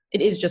so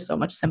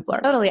much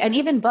simpler. Totally. And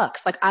even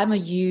books, like I'm a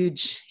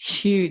huge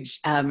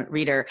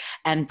reader,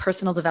 and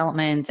personal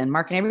development and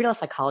marketing. I read a lot of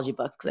psychology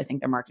books because I think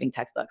they're marketing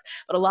textbooks,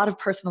 but a lot of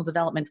personal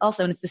development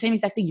also. And it's the same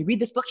exact thing. You read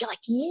this book, you're like,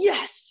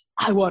 yes,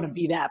 I want to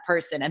be that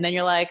person. And then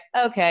you're like,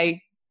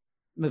 okay,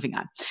 moving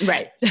on.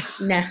 Right.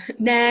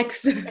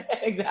 Next.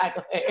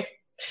 Exactly.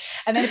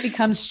 And then it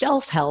becomes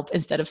shelf help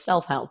instead of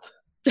self-help.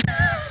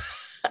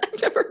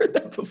 I've never heard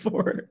that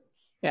before.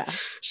 Yeah.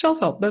 Shelf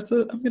help. I'm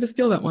going to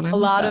steal that one. A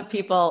lot of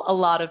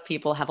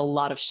people have a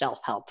lot of shelf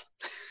help.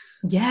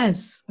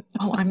 Yes.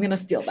 Oh, I'm going to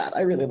steal that.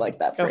 I really like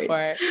that phrase. Go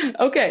for it.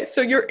 Okay.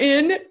 So you're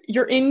in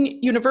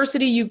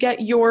university, you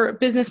get your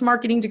business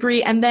marketing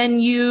degree, and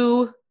then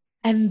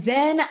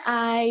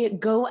I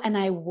go and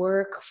I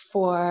work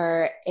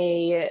for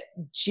a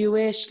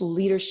Jewish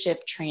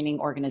leadership training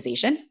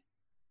organization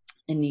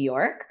in New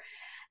York.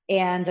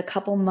 And a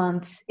couple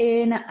months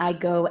in, I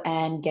go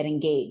and get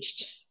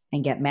engaged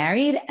and get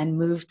married and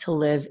move to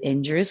live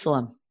in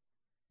Jerusalem.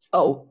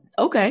 Oh,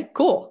 okay,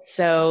 cool.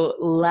 So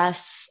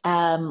less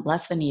than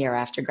a year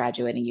after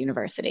graduating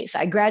university. So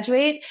I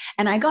graduate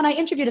and I go and I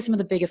interviewed at some of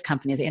the biggest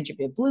companies. I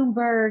interviewed at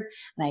Bloomberg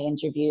and I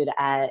interviewed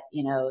at,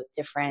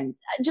 different,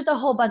 just a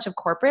whole bunch of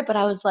corporate, but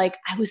I was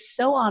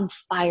so on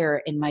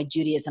fire in my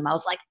Judaism. I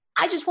was like,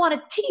 I just want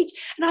to teach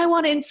and I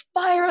want to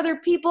inspire other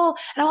people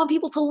and I want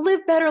people to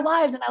live better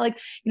lives. And I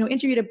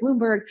interviewed at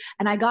Bloomberg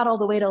and I got all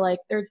the way to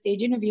third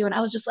stage interview. And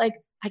I was just like,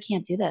 I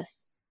can't do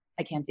this.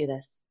 I can't do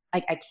this.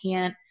 I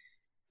can't.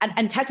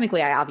 And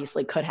technically I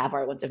obviously could have, or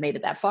I wouldn't have made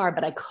it that far,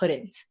 but I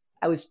couldn't.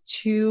 I was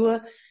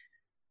too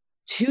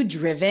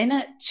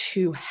driven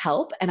to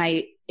help. And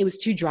it was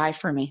too dry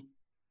for me.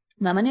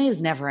 My money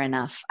is never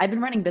enough. I've been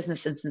running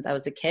businesses since I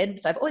was a kid.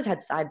 So I've always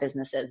had side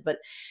businesses, but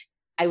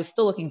I was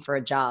still looking for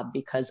a job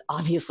because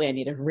obviously I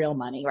needed real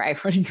money,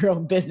 right? Running your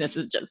own business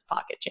is just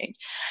pocket change.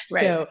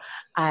 Right. So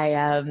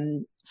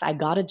I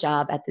got a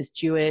job at this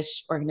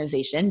Jewish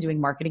organization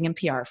doing marketing and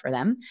PR for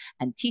them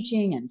and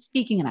teaching and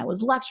speaking. And I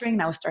was lecturing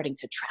and I was starting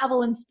to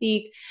travel and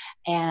speak.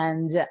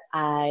 And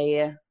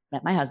I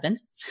met my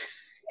husband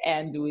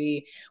And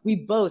we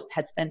both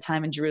had spent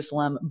time in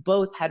Jerusalem,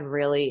 both had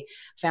really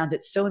found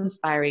it so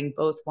inspiring,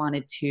 both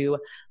wanted to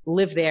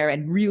live there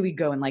and really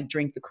go and like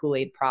drink the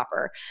Kool-Aid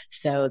proper.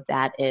 So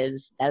that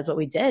is what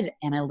we did.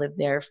 And I lived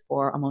there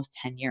for almost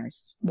 10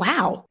 years.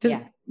 Wow.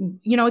 Yeah.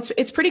 You know,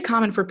 it's pretty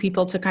common for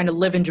people to kind of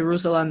live in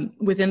Jerusalem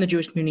within the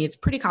Jewish community. It's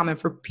pretty common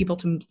for people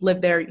to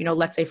live there, you know,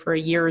 let's say for a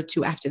year or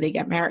two after they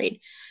get married.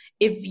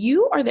 If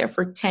you are there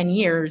for 10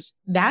 years,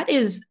 that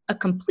is a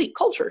complete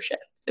culture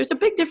shift. There's a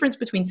big difference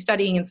between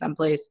studying in some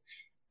place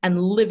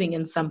and living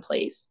in some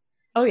place.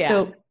 Oh, yeah.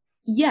 So,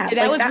 yeah.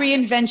 That was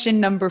reinvention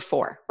number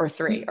 4 or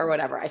 3 or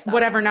whatever I saw.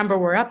 Whatever number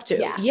we're up to.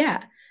 Yeah.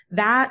 Yeah.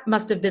 That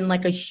must have been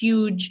like a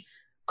huge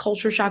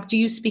culture shock. Do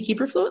you speak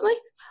Hebrew fluently?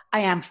 I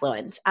am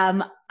fluent.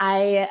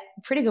 I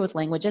pretty good with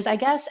languages, I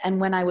guess. And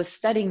when I was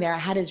studying there, I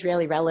had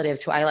Israeli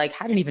relatives who I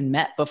hadn't even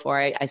met before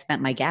I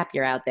spent my gap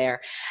year out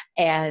there.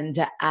 And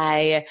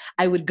I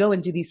would go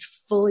and do these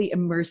fully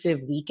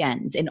immersive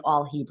weekends in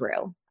all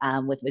Hebrew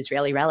with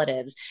Israeli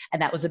relatives.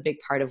 And that was a big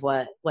part of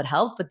what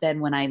helped. But then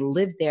when I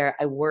lived there,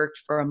 I worked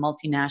for a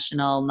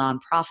multinational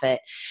nonprofit,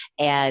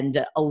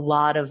 and a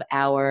lot of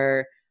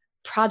our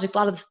project, a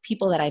lot of the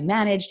people that I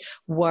managed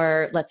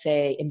were, let's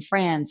say, in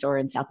France or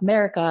in South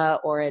America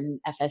or in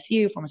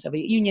FSU, former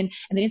Soviet Union,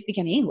 and they didn't speak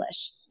any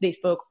English. They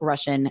spoke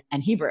Russian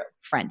and Hebrew,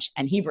 French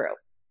and Hebrew,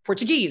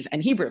 Portuguese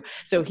and Hebrew.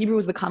 So Hebrew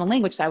was the common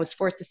language. So I was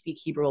forced to speak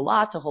Hebrew a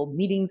lot, to hold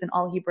meetings in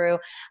all Hebrew.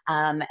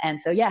 And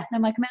so, yeah, no,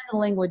 my command of the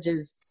language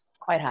is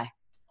quite high.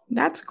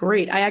 That's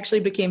great. I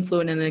actually became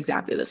fluent in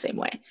exactly the same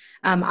way.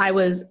 I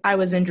was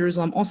in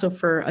Jerusalem also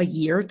for a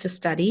year to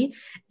study,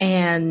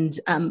 and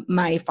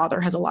my father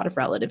has a lot of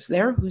relatives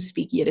there who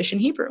speak Yiddish and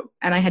Hebrew,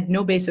 and I had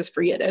no basis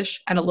for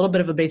Yiddish and a little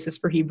bit of a basis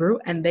for Hebrew,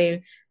 and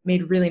they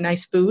made really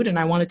nice food, and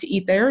I wanted to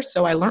eat there,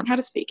 so I learned how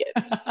to speak it.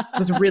 It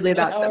was really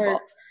that simple.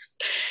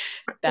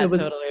 That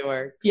totally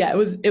worked. Yeah, it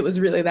was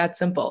really that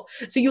simple.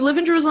 So you live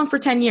in Jerusalem for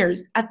 10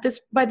 years.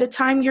 By the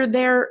time you're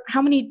there,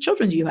 how many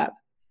children do you have?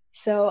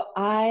 So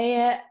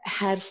I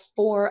had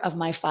 4 of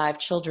my 5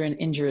 children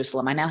in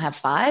Jerusalem. I now have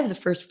 5. The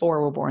first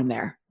 4 were born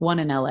there. 1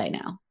 in LA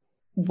now.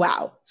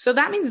 Wow. So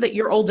that means that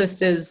your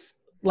oldest is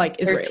like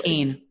Israeli.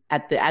 13.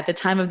 At the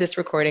time of this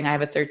recording, I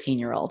have a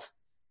 13-year-old.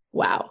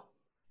 Wow.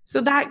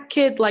 So that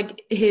kid, so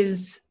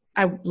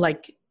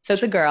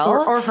it's a girl.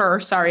 Or her,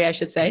 sorry, I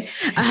should say.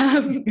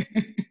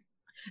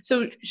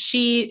 So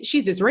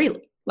she's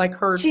Israeli. Like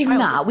her She's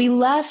not. We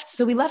left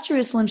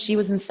Jerusalem. She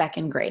was in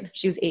 2nd grade.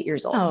 She was 8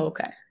 years old. Oh,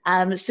 okay.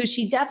 So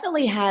she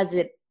definitely has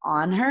it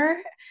on her.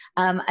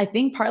 I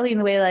think partly in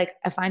the way,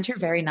 I find her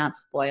very not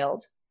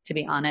spoiled, to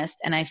be honest.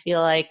 And I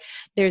feel like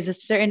there's a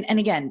certain, and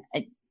again,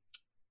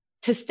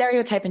 to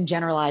stereotype and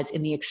generalize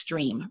in the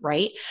extreme,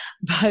 right?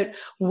 But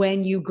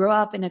when you grow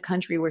up in a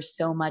country where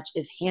so much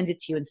is handed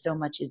to you and so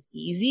much is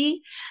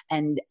easy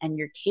and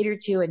you're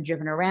catered to and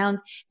driven around,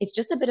 it's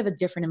just a bit of a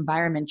different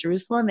environment.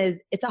 Jerusalem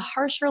it's a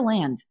harsher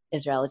land,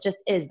 Israel. It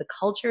just is. The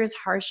culture is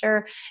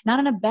harsher, not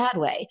in a bad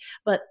way,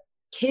 but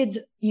kids,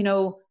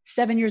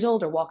 7 years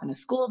old are walking to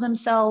school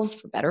themselves,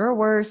 for better or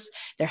worse.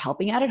 They're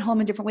helping out at home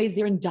in different ways.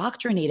 They're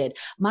indoctrinated.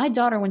 My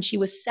daughter, when she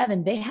was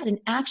 7, they had an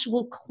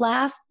actual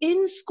class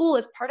in school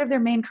as part of their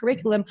main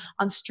curriculum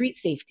on street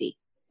safety.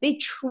 They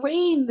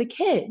train the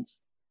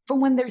kids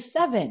from when they're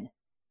 7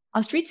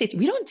 on street safety.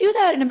 We don't do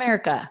that in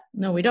America.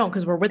 No, we don't,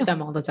 because we're with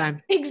them all the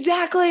time.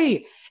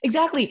 Exactly.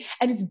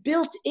 And it's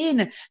built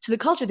in to the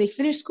culture. They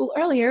finish school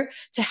earlier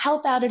to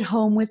help out at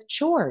home with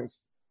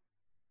chores.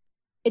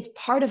 It's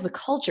part of the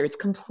culture. It's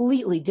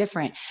completely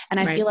different. And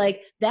I feel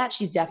like that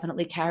she's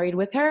definitely carried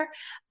with her.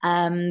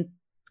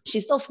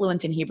 She's still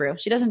fluent in Hebrew.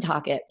 She doesn't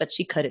talk it, but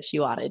she could if she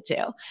wanted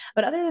to.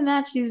 But other than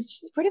that, she's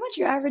pretty much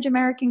your average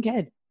American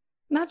kid.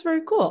 That's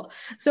very cool.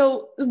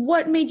 So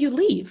what made you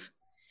leave?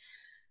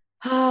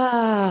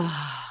 That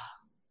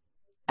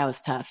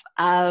was tough.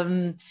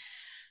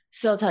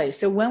 So I'll tell you.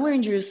 So when we're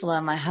in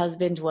Jerusalem, my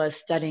husband was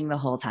studying the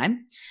whole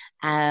time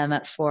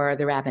for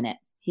the rabbinate.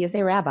 He is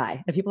a rabbi.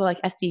 And people are like,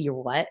 Esty, you're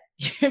what?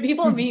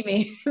 People meet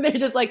me. They're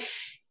just like,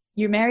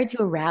 you're married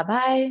to a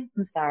rabbi?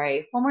 I'm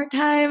sorry. One more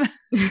time.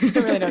 I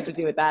don't really know what to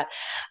do with that.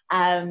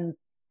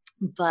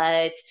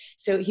 But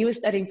so he was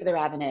studying for the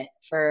rabbinate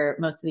for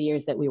most of the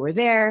years that we were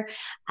there.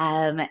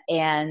 And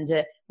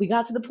we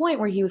got to the point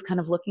where he was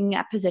kind of looking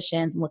at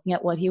positions and looking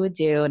at what he would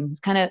do. And he's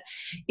kind of,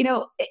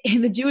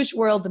 in the Jewish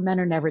world, the men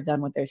are never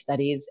done with their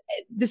studies.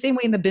 The same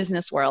way in the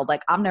business world,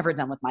 I'm never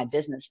done with my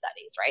business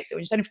studies, right? So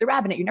when you're studying for the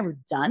rabbinate, you're never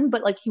done,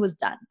 but he was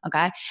done.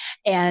 Okay.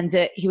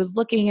 And he was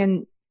looking,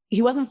 and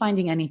he wasn't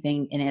finding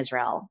anything in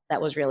Israel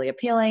that was really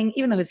appealing,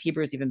 even though his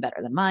Hebrew is even better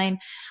than mine.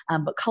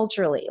 But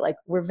culturally,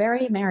 we're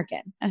very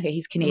American. Okay,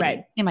 he's Canadian.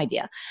 Right. Same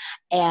idea.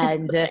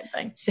 And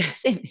it's the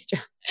same thing.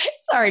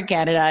 Sorry,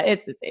 Canada.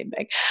 It's the same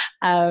thing.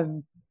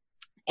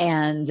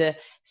 And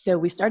so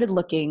we started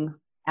looking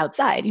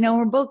outside.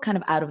 We're both kind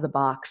of out of the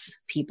box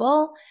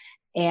people.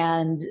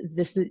 And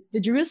the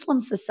Jerusalem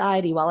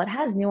society, while it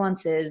has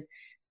nuances,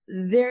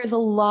 there's a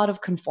lot of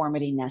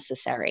conformity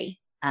necessary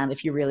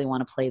if you really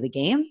want to play the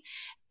game.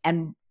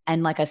 And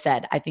like I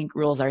said, I think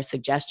rules are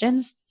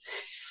suggestions.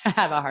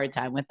 have a hard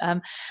time with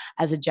them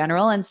as a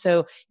general. And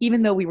so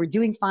even though we were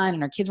doing fine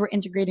and our kids were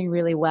integrating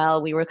really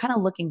well, we were kind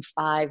of looking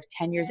 5-10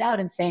 years out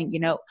and saying,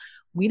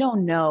 we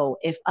don't know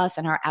if us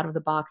and our out of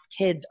the box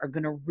kids are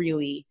going to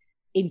really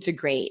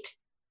integrate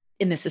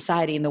in the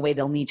society in the way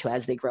they'll need to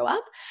as they grow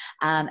up.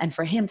 And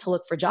for him to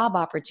look for job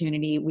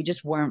opportunity, we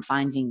just weren't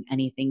finding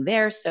anything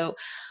there. So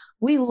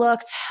we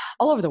looked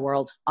all over the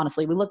world,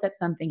 honestly. We looked at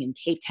something in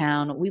Cape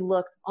Town. We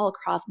looked all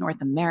across North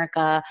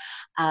America.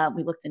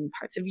 We looked in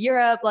parts of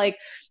Europe. Like,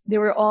 there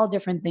were all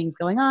different things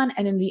going on.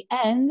 And in the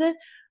end,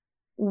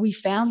 we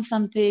found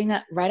something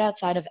right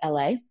outside of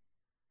LA.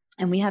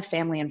 And we have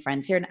family and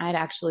friends here. And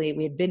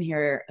we had been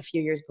here a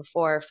few years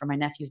before for my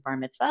nephew's bar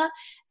mitzvah.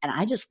 And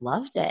I just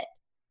loved it.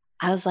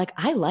 I was like,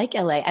 I like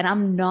LA. And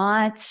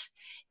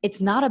it's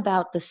not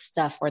about the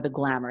stuff or the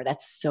glamour.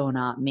 That's so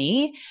not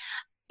me.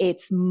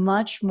 It's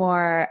much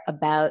more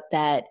about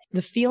that.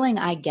 The feeling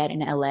I get in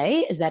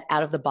LA is that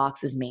out of the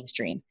box is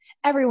mainstream.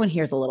 Everyone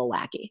here is a little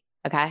wacky.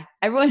 Okay.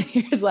 Everyone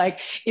here is like,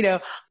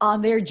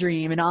 on their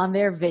dream and on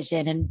their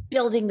vision and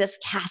building this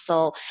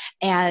castle.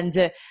 And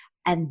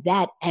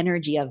that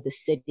energy of the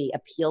city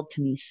appealed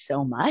to me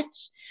so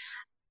much.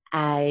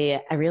 I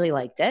really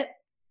liked it.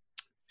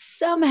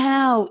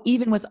 Somehow,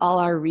 even with all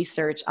our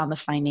research on the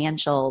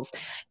financials,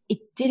 it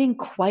didn't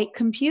quite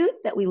compute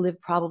that we live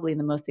probably in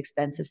the most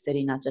expensive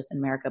city, not just in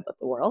America, but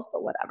the world,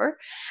 but whatever.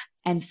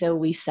 And so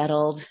we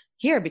settled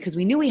here because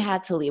we knew we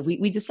had to leave.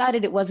 We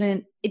decided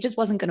it just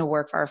wasn't going to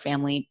work for our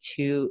family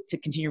to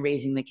continue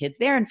raising the kids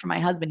there. And for my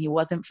husband, he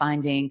wasn't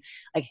finding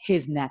like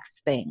his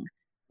next thing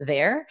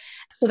there.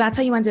 So that's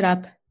how you ended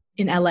up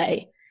in LA.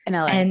 In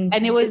LA. And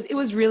it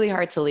was really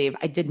hard to leave.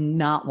 I did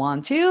not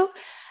want to.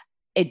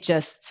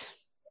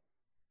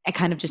 I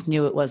kind of just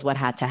knew it was what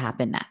had to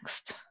happen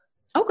next.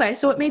 Okay.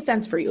 So it made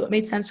sense for you. It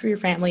made sense for your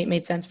family. It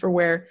made sense for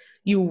where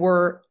you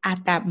were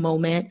at that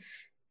moment.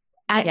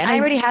 I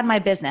already had my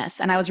business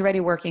and I was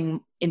already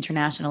working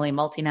internationally,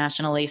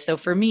 multinationally. So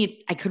for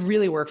me, I could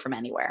really work from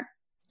anywhere.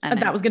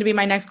 And that was going to be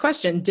my next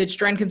question. Did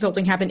Strand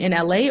Consulting happen in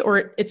LA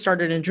or it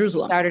started in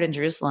Jerusalem? Started in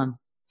Jerusalem.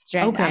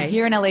 Okay. I'm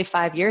here in LA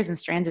 5 years and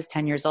Strands is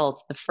 10 years old.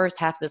 The first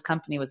half of this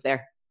company was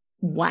there.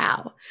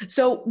 Wow.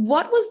 So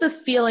what was the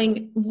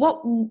feeling?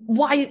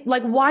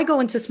 Why go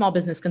into small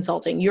business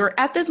consulting? You're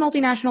at this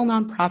multinational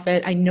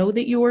nonprofit. I know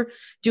that you were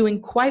doing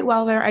quite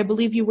well there. I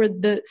believe you were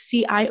the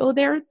CIO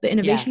there, the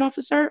innovation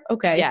officer.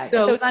 Okay. Yeah.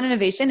 So it's not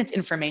innovation, it's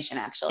information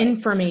actually.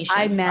 Information.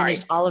 I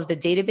managed all of the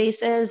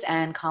databases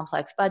and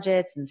complex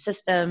budgets and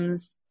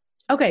systems.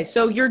 Okay.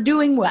 So you're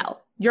doing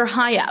well. You're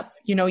high up.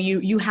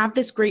 You have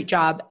this great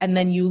job and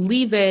then you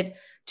leave it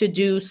to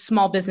do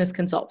small business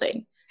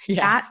consulting. Yes.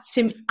 That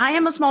to me, I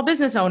am a small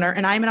business owner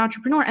and I'm an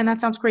entrepreneur and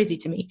that sounds crazy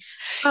to me.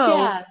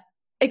 So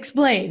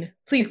explain,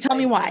 please tell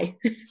me why.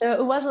 So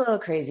it was a little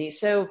crazy.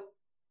 So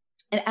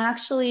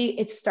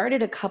it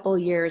started a couple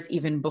years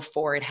even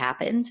before it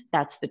happened.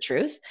 That's the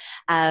truth.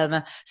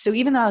 So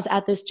even though I was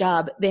at this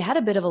job, they had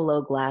a bit of a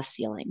low glass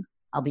ceiling.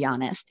 I'll be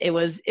honest. It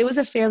was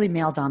a fairly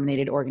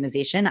male-dominated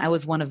organization. I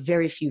was one of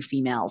very few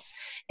females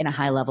in a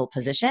high-level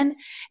position,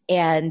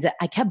 and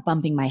I kept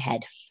bumping my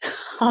head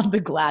on the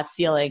glass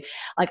ceiling.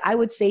 Like, I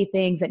would say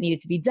things that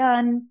needed to be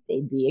done,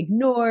 they'd be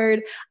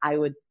ignored. I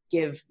would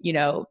give,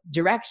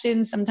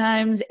 directions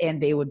sometimes, and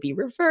they would be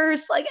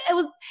reversed. Like, it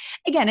was,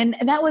 again,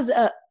 and that was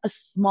a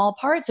small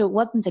part, so it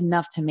wasn't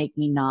enough to make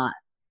me not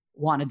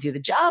want to do the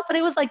job, but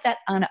it was like that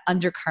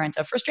undercurrent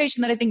of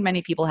frustration that I think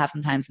many people have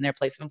sometimes in their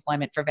place of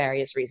employment for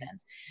various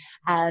reasons.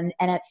 And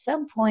at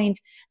some point,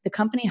 the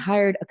company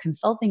hired a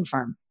consulting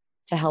firm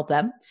to help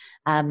them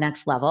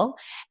next level.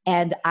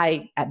 And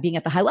I, being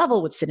at the high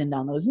level, would sit in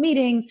on those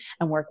meetings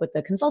and work with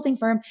the consulting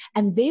firm,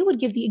 and they would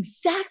give the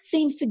exact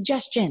same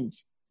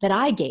suggestions that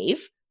I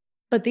gave,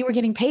 but they were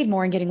getting paid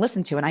more and getting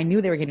listened to. And I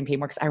knew they were getting paid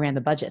more because I ran the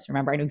budgets.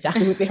 Remember, I knew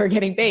exactly what they were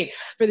getting paid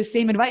for the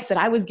same advice that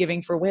I was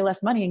giving for way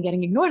less money and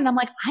getting ignored. And I'm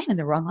like, I'm in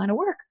the wrong line of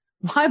work.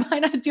 Why am I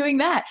not doing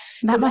that?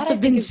 That must have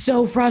been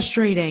so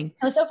frustrating.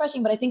 It was so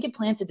frustrating, but I think it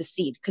planted the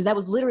seed because that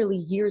was literally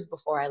years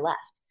before I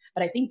left.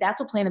 But I think that's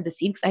what planted the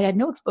seed because I had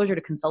no exposure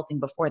to consulting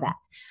before that.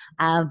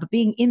 But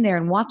being in there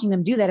and watching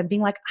them do that and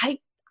being like, I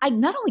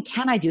not only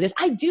can I do this,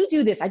 I do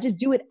this. I just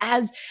do it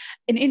as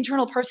an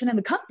internal person in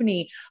the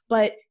company.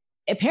 But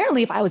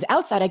apparently if I was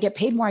outside, I get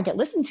paid more, I get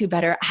listened to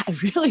better. I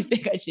really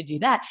think I should do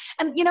that.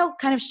 And,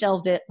 kind of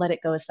shelved it, let it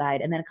go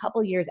aside. And then a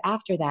couple of years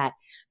after that,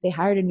 they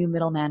hired a new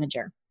middle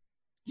manager.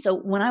 So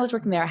when I was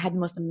working there, I had the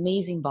most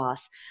amazing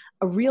boss,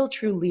 a real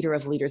true leader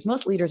of leaders.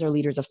 Most leaders are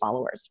leaders of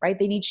followers, right?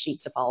 They need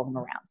sheep to follow them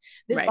around.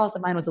 This boss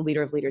of mine was a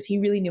leader of leaders. He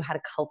really knew how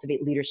to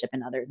cultivate leadership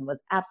in others and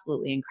was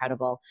absolutely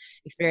incredible.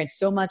 Experienced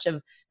so much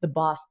of the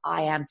boss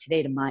I am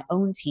today to my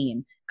own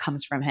team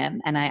comes from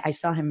him. And I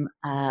saw him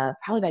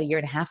probably about a year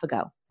and a half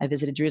ago. I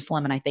visited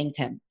Jerusalem and I thanked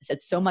him. I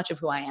said, so much of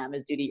who I am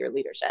is due to your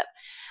leadership.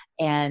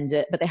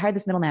 But they hired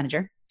this middle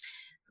manager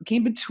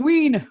came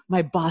between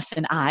my boss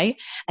and I.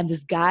 And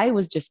this guy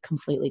was just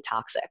completely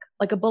toxic,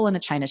 like a bull in a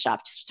china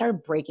shop, just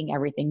started breaking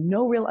everything.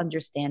 No real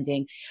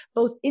understanding,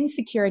 both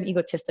insecure and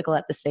egotistical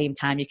at the same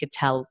time. You could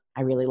tell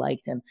I really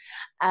liked him.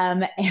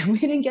 And we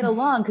didn't get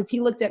along because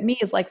he looked at me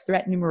as like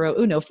threat numero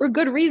uno for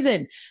good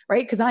reason,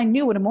 right? Because I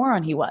knew what a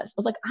moron he was. I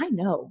was like, I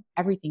know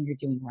everything you're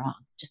doing wrong,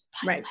 just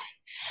by the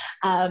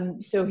way.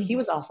 So he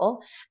was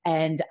awful,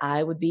 and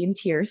I would be in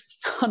tears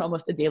on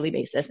almost a daily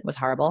basis. It was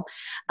horrible.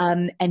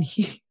 And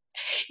he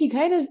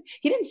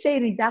didn't say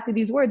it in exactly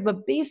these words,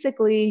 but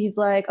basically he's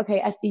like, okay,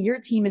 Esty, your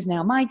team is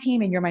now my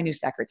team and you're my new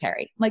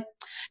secretary. I'm like,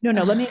 no,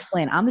 let me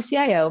explain. I'm the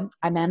CIO.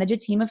 I manage a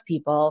team of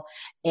people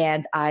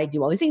and I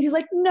do all these things. He's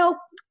like, no,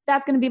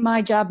 that's going to be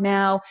my job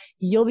now.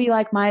 You'll be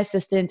like my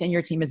assistant and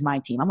your team is my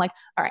team. I'm like,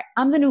 all right,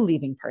 I'm the new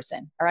leaving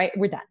person. All right,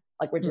 we're done.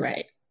 Like, we're just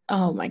right.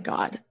 Oh my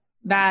God.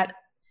 That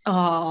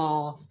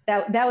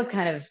was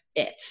kind of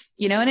it,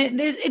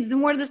 and it's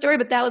more to the story,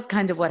 but that was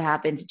kind of what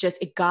happened.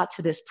 It got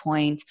to this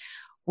point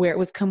where it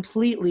was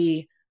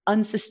completely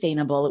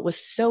unsustainable. It was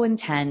so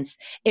intense.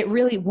 It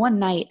really, one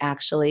night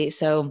actually,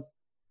 so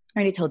I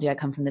already told you I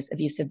come from this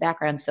abusive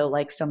background. So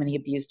like so many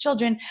abused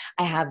children,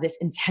 I have this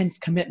intense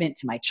commitment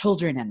to my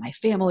children and my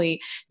family,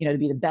 to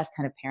be the best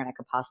kind of parent I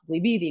could possibly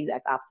be, the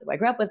exact opposite of what I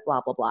grew up with,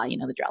 blah, blah, blah,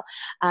 the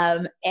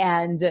drill.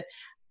 And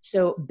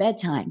so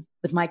bedtime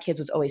with my kids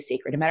was always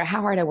sacred. No matter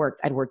how hard I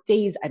worked, I'd work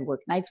days, I'd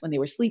work nights when they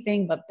were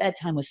sleeping, but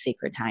bedtime was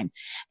sacred time.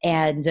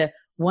 And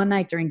one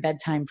night during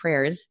bedtime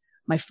prayers,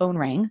 my phone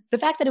rang. The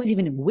fact that it was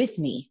even with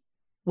me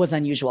was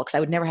unusual because I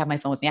would never have my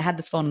phone with me. I had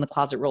this phone in the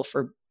closet roll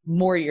for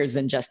more years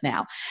than just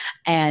now.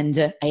 And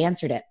I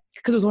answered it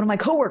because it was one of my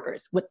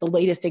coworkers with the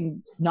latest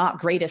and not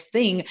greatest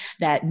thing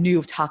that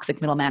new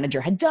toxic middle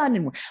manager had done.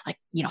 And we're like,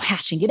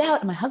 hashing it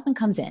out. And my husband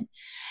comes in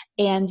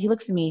and he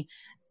looks at me,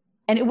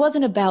 and it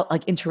wasn't about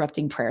like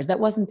interrupting prayers. That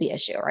wasn't the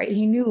issue, right?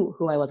 He knew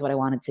who I was, what I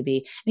wanted to be.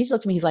 And he just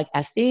looked at me. He's like,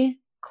 Esty,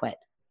 quit.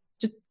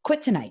 Just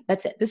quit tonight.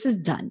 That's it. This is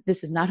done.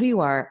 This is not who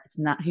you are. It's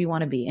not who you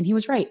want to be. And he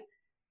was right.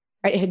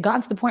 Right? It had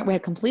gotten to the point where it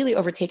had completely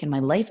overtaken my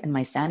life and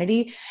my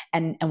sanity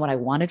and what I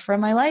wanted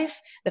from my life.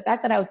 The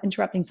fact that I was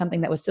interrupting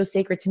something that was so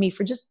sacred to me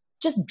for just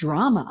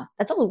drama.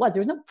 That's all it was.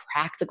 There was no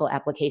practical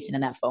application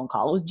in that phone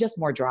call. It was just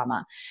more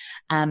drama.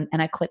 And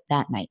I quit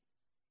that night.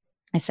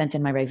 I sent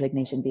in my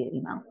resignation via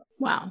email.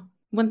 Wow.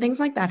 When things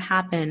like that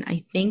happen,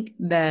 I think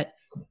that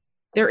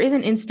there is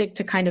an instinct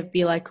to kind of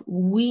be like,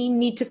 we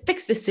need to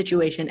fix this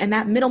situation. And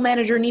that middle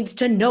manager needs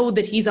to know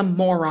that he's a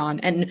moron.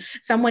 And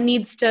someone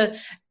needs to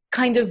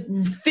kind of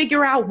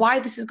figure out why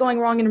this is going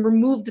wrong and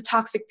remove the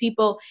toxic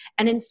people.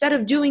 And instead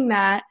of doing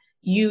that,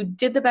 you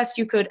did the best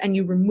you could and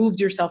you removed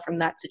yourself from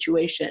that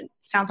situation.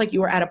 Sounds like you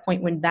were at a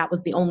point when that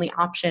was the only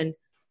option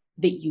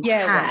that you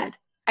had.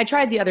 I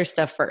tried the other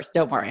stuff first.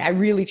 Don't worry. I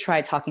really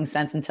tried talking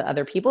sense into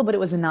other people, but it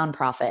was a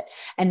nonprofit.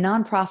 And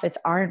nonprofits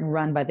aren't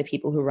run by the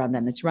people who run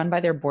them. It's run by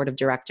their board of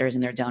directors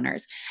and their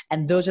donors.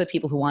 And those are the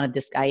people who wanted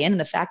this guy in. And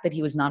the fact that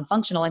he was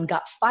non-functional and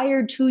got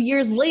fired 2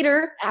 years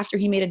later after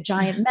he made a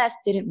giant mess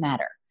didn't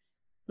matter.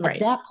 Right.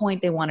 At that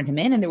point, they wanted him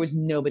in and there was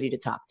nobody to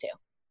talk to.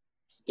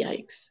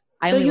 Yikes.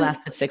 I only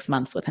lasted 6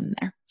 months with him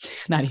there.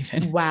 Not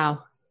even.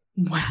 Wow.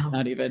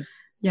 Not even.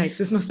 Yikes,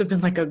 this must have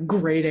been like a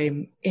grade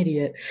A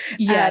idiot.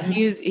 Yeah,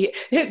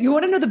 you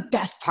want to know the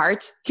best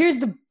part? Here's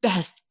the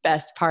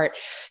best part.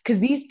 Because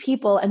these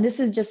people, and this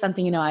is just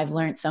something, I've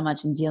learned so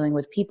much in dealing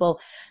with people,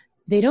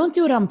 they don't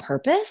do it on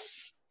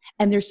purpose.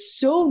 And they're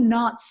so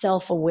not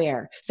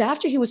self-aware. So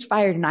after he was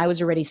fired and I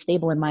was already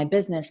stable in my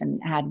business and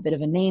had a bit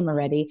of a name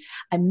already,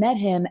 I met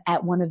him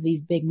at one of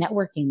these big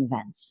networking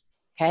events.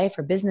 Okay,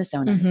 for business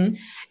owners. Mm-hmm.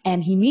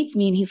 And he meets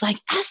me and he's like,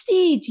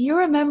 Esty, do you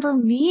remember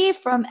me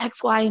from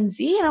X, Y, and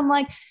Z? And I'm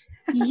like,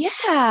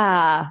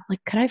 yeah.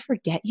 Like, could I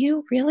forget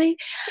you? Really?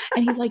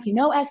 And he's like,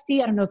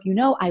 Esty, I don't know if you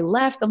know, I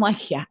left. I'm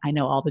like, yeah, I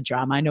know all the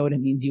drama. I know what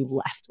it means. You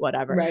left,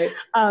 whatever. Right.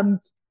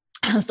 I'm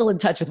still in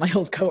touch with my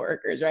old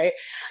coworkers, right?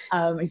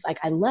 He's like,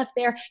 I left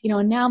there,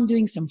 and now I'm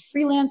doing some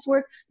freelance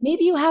work.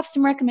 Maybe you have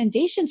some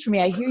recommendations for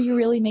me. I hear you're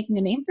really making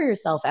a name for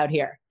yourself out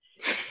here.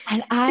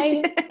 And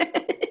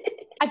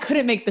I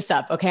couldn't make this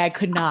up. Okay. I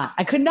could not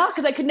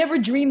because I could never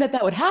dream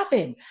that would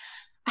happen.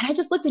 And I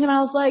just looked at him and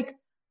I was like,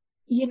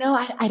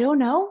 I don't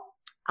know.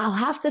 I'll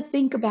have to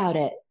think about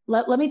it.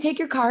 Let me take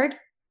your card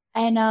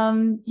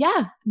and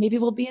maybe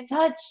we'll be in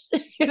touch.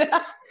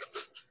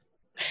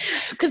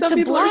 Because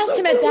to blast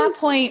him at that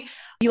point,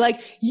 be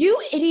like,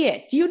 you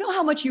idiot. Do you know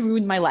how much you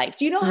ruined my life?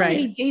 Do you know how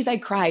many days I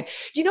cried?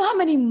 Do you know how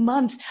many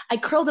months I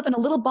curled up in a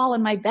little ball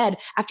in my bed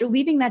after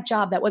leaving that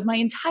job that was my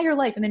entire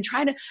life and then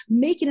trying to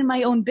make it in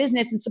my own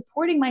business and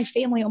supporting my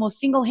family almost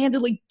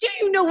single-handedly? Do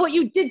you know what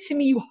you did to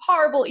me, you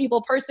horrible,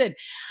 evil person?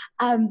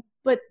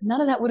 But none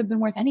of that would have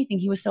been worth anything.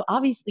 He was so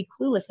obviously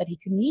clueless that he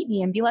could meet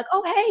me and be like,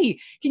 oh, hey,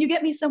 can you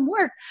get me some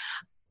work?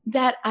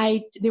 There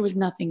was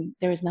nothing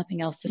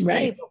else to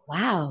say. But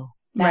wow.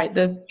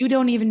 You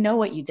don't even know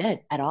what you did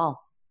at all.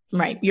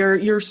 Right.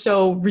 You're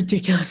so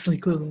ridiculously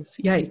clueless.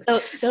 Yikes.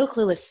 So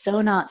clueless,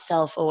 so not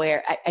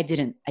self-aware. I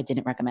didn't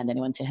recommend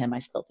anyone to him. I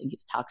still think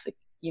he's a toxic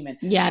human.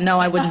 Yeah, no,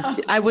 I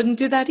wouldn't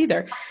do that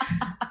either.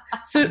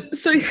 So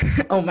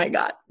oh my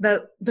God.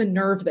 The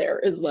nerve there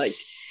is like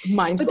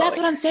mind-blowing. But that's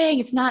what I'm saying.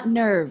 It's not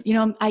nerve. You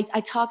know,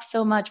 I talk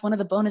so much. One of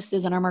the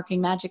bonuses on our Marketing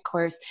Magic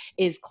course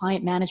is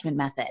client management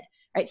method.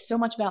 Right? So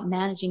much about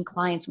managing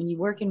clients when you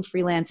work in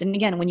freelance. And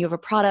again, when you have a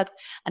product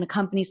and a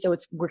company, so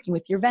it's working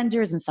with your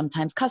vendors and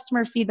sometimes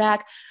customer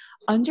feedback,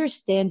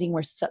 understanding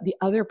where the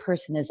other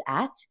person is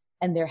at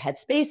and their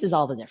headspace is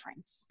all the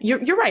difference.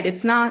 You're right.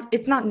 It's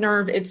not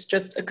nerve. It's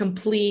just a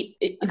complete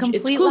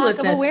lack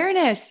of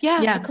awareness.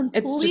 Yeah. A complete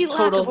it's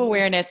total lack of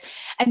awareness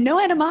and no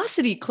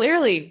animosity.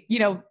 Clearly, you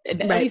know,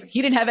 at least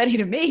he didn't have any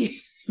to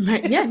me.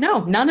 Right. Yeah,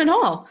 no, none at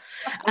all.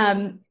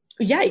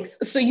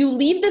 Yikes. So you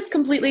leave this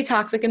completely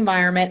toxic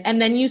environment and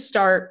then you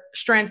start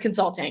Strand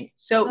Consulting.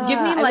 So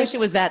give me I wish it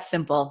was that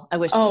simple.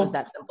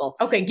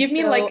 Okay. Give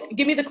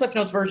me the Cliff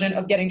Notes version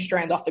of getting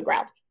Strand off the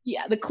ground.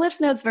 Yeah. The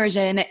Cliff Notes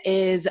version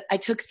is I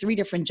took 3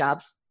 different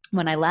jobs.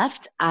 When I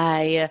left,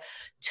 I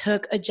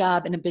took a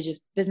job in a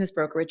business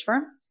brokerage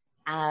firm,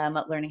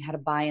 learning how to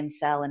buy and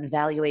sell and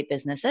evaluate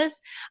businesses.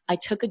 I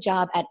took a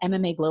job at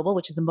MMA Global,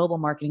 which is the Mobile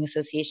Marketing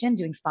Association,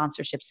 doing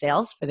sponsorship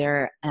sales for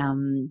their,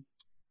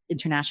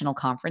 international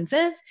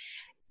conferences.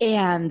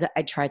 And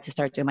I tried to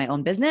start doing my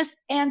own business.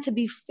 And to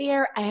be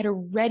fair, I had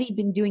already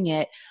been doing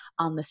it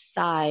on the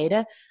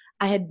side.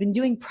 I had been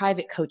doing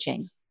private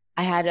coaching.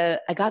 I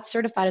got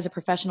certified as a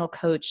professional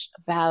coach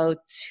about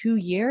 2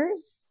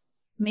 years,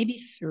 maybe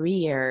 3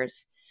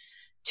 years,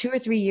 2 or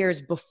 3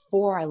 years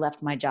before I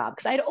left my job.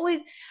 Cause I'd always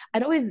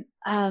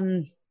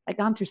I'd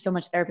gone through so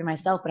much therapy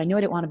myself, but I knew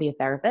I didn't want to be a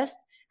therapist,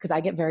 because I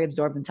get very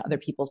absorbed into other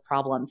people's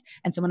problems.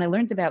 And so when I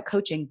learned about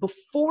coaching,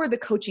 before the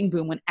coaching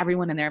boom, when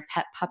everyone and their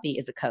pet puppy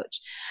is a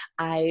coach,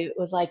 I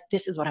was like,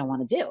 this is what I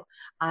want to do.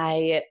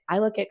 I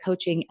look at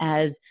coaching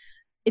as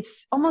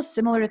it's almost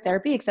similar to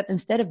therapy, except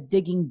instead of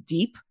digging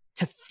deep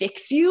to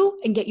fix you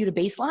and get you to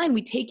baseline,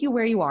 we take you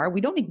where you are.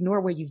 We don't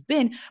ignore where you've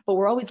been, but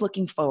we're always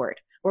looking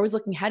forward. We're always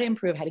looking how to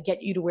improve, how to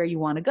get you to where you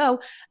want to go.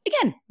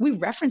 Again, we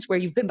reference where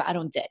you've been, but I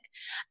don't dig.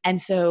 And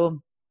so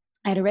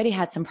I had already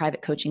had some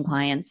private coaching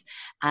clients,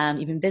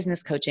 even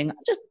business coaching,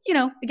 just, you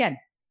know, again,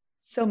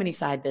 so many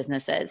side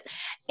businesses.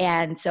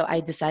 And so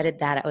I decided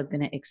that I was going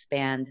to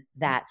expand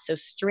that. So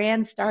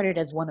Strand started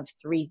as one of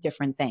 3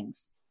 different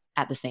things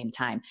at the same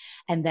time.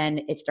 And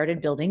then it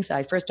started building. So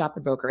I first dropped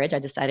the brokerage. I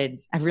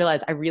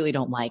realized I really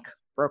don't like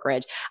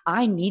brokerage.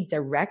 I need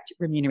direct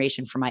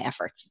remuneration for my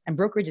efforts, and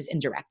brokerage is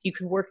indirect. You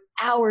could work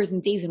hours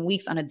and days and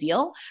weeks on a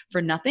deal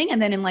for nothing. And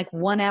then in like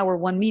 1 hour,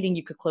 1 meeting,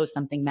 you could close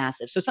something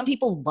massive. So some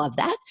people love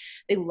that.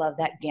 They love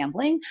that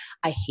gambling.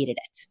 I hated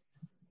it.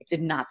 It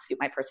did not suit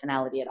my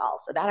personality at all.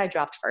 So that I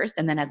dropped first.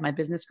 And then as my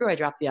business grew, I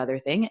dropped the other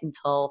thing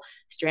until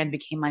Strand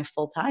became my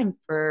full time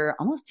for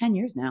almost 10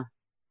 years now.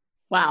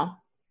 Wow.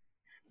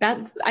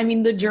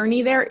 The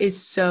journey there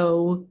is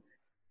so,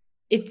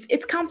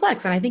 it's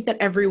complex. And I think that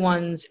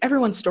everyone's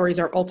stories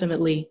are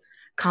ultimately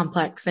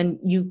complex. And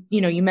you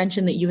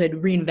mentioned that you had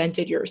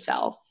reinvented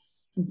yourself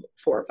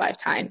 4 or 5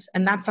 times.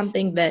 And that's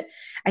something that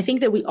I think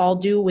that we all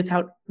do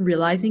without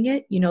realizing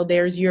it. You know,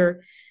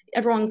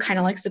 everyone kind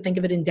of likes to think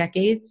of it in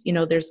decades. You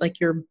know, there's like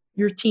your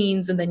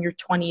teens and then your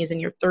 20s and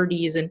your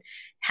 30s and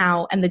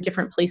the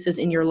different places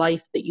in your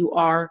life that you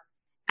are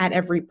at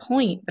every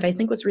point. But I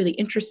think what's really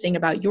interesting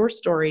about your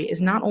story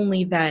is not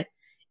only that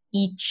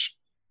each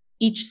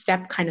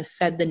step kind of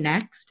fed the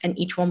next, and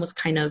each one was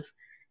kind of,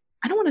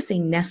 I don't want to say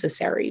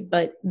necessary,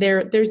 but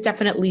there's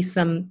definitely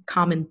some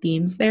common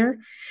themes there.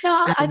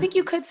 No, I think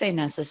you could say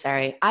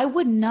necessary. I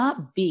would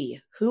not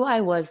be who I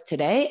was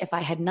today if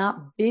I had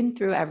not been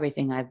through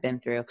everything I've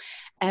been through.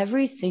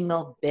 Every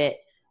single bit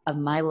of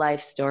my life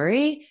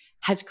story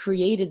has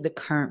created the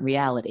current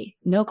reality.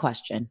 No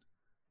question.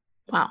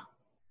 Wow.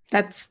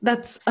 That's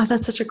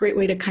such a great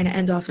way to kind of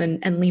end off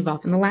and leave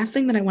off. And the last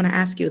thing that I want to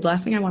ask you, the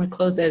last thing I want to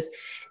close is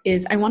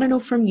I want to know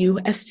from you,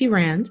 Esty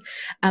Rand,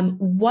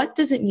 what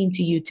does it mean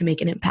to you to make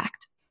an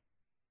impact?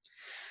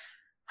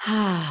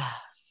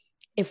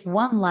 If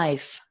one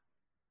life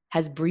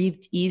has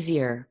breathed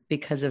easier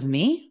because of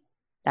me,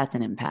 that's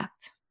an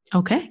impact.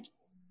 Okay.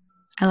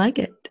 I like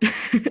it.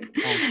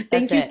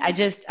 Thank you. I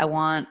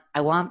want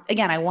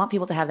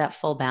people to have that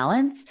full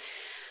balance.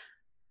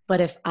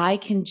 But if I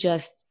can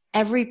just,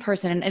 every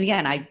person, and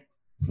again,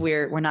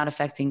 we're not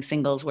affecting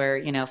singles,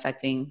 we're,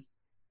 affecting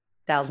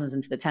thousands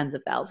into the tens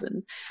of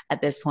thousands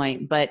at this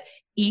point. But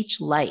each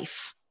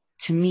life,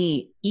 to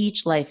me,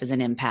 each life is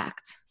an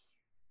impact.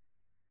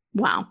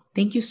 Wow.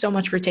 Thank you so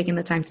much for taking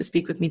the time to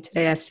speak with me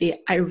today, Esty.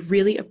 I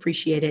really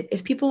appreciate it.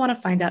 If people want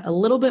to find out a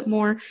little bit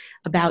more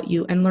about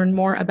you and learn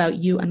more about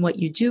you and what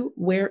you do,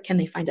 where can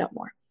they find out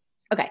more?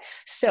 Okay.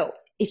 So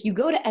if you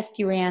go to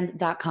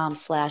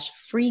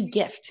estyrand.com/free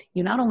gift,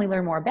 you not only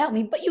learn more about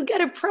me, but you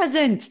get a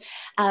present.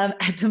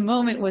 At the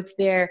moment, what's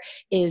there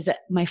is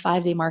my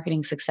 5-day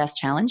marketing success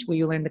challenge, where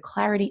you learn the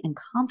clarity and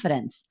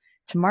confidence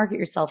to market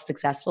yourself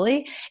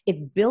successfully. It's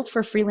built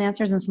for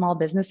freelancers and small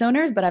business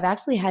owners, but I've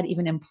actually had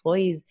even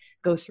employees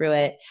go through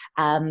it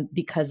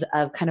because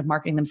of kind of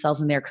marketing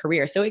themselves in their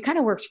career. So it kind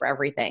of works for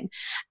everything.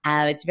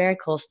 It's very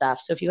cool stuff.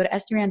 So if you go to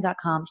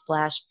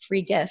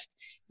estyrand.com/free gift,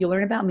 you'll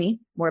learn about me,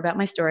 more about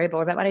my story,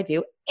 more about what I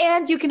do,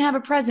 and you can have a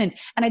present.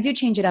 And I do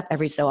change it up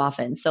every so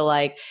often. So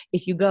like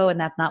if you go and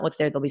that's not what's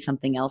there, there'll be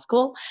something else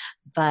cool.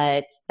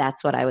 But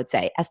that's what I would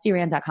say.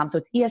 estyrand.com. So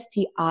it's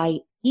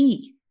ESTIERAND.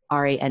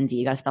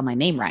 You got to spell my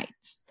name right.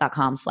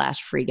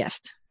 .com/free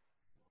gift.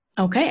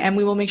 Okay. And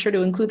we will make sure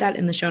to include that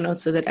in the show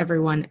notes so that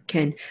everyone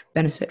can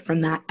benefit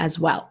from that as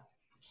well.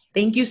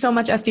 Thank you so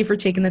much, Esty, for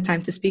taking the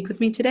time to speak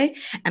with me today.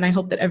 And I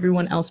hope that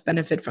everyone else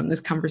benefit from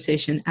this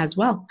conversation as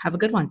well. Have a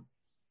good one.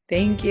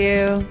 Thank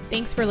you.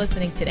 Thanks for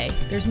listening today.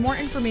 There's more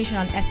information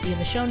on Esty in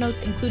the show notes,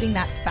 including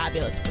that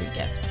fabulous free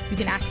gift. You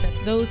can access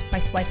those by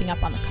swiping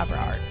up on the cover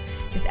art.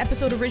 This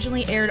episode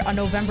originally aired on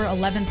November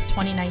 11th,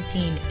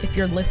 2019. If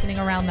you're listening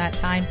around that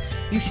time,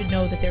 you should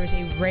know that there is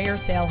a rare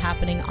sale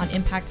happening on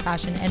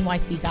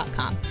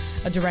impactfashionnyc.com.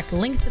 A direct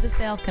link to the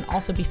sale can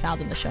also be found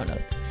in the show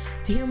notes.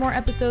 To hear more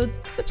episodes,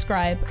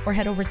 subscribe or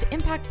head over to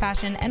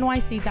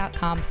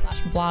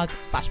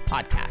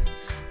impactfashionnyc.com/blog/podcast.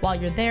 While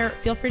you're there,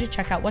 feel free to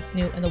check out what's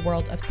new in the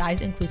world of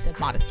size-inclusive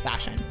modest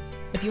fashion.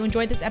 If you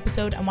enjoyed this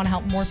episode and want to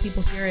help more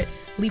people hear it,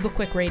 leave a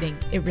quick rating.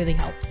 It really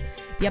helps.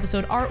 The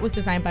episode art was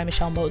designed by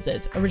Michelle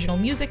Moses. Original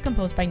music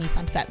composed by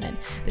Nissan Fetman.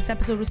 This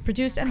episode was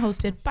produced and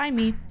hosted by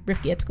me,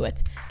 Rifki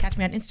Etzkowitz. Catch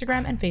me on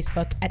Instagram and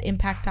Facebook at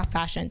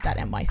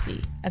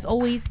impact.fashion.nyc. As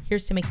always,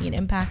 here's to making an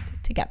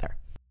impact together.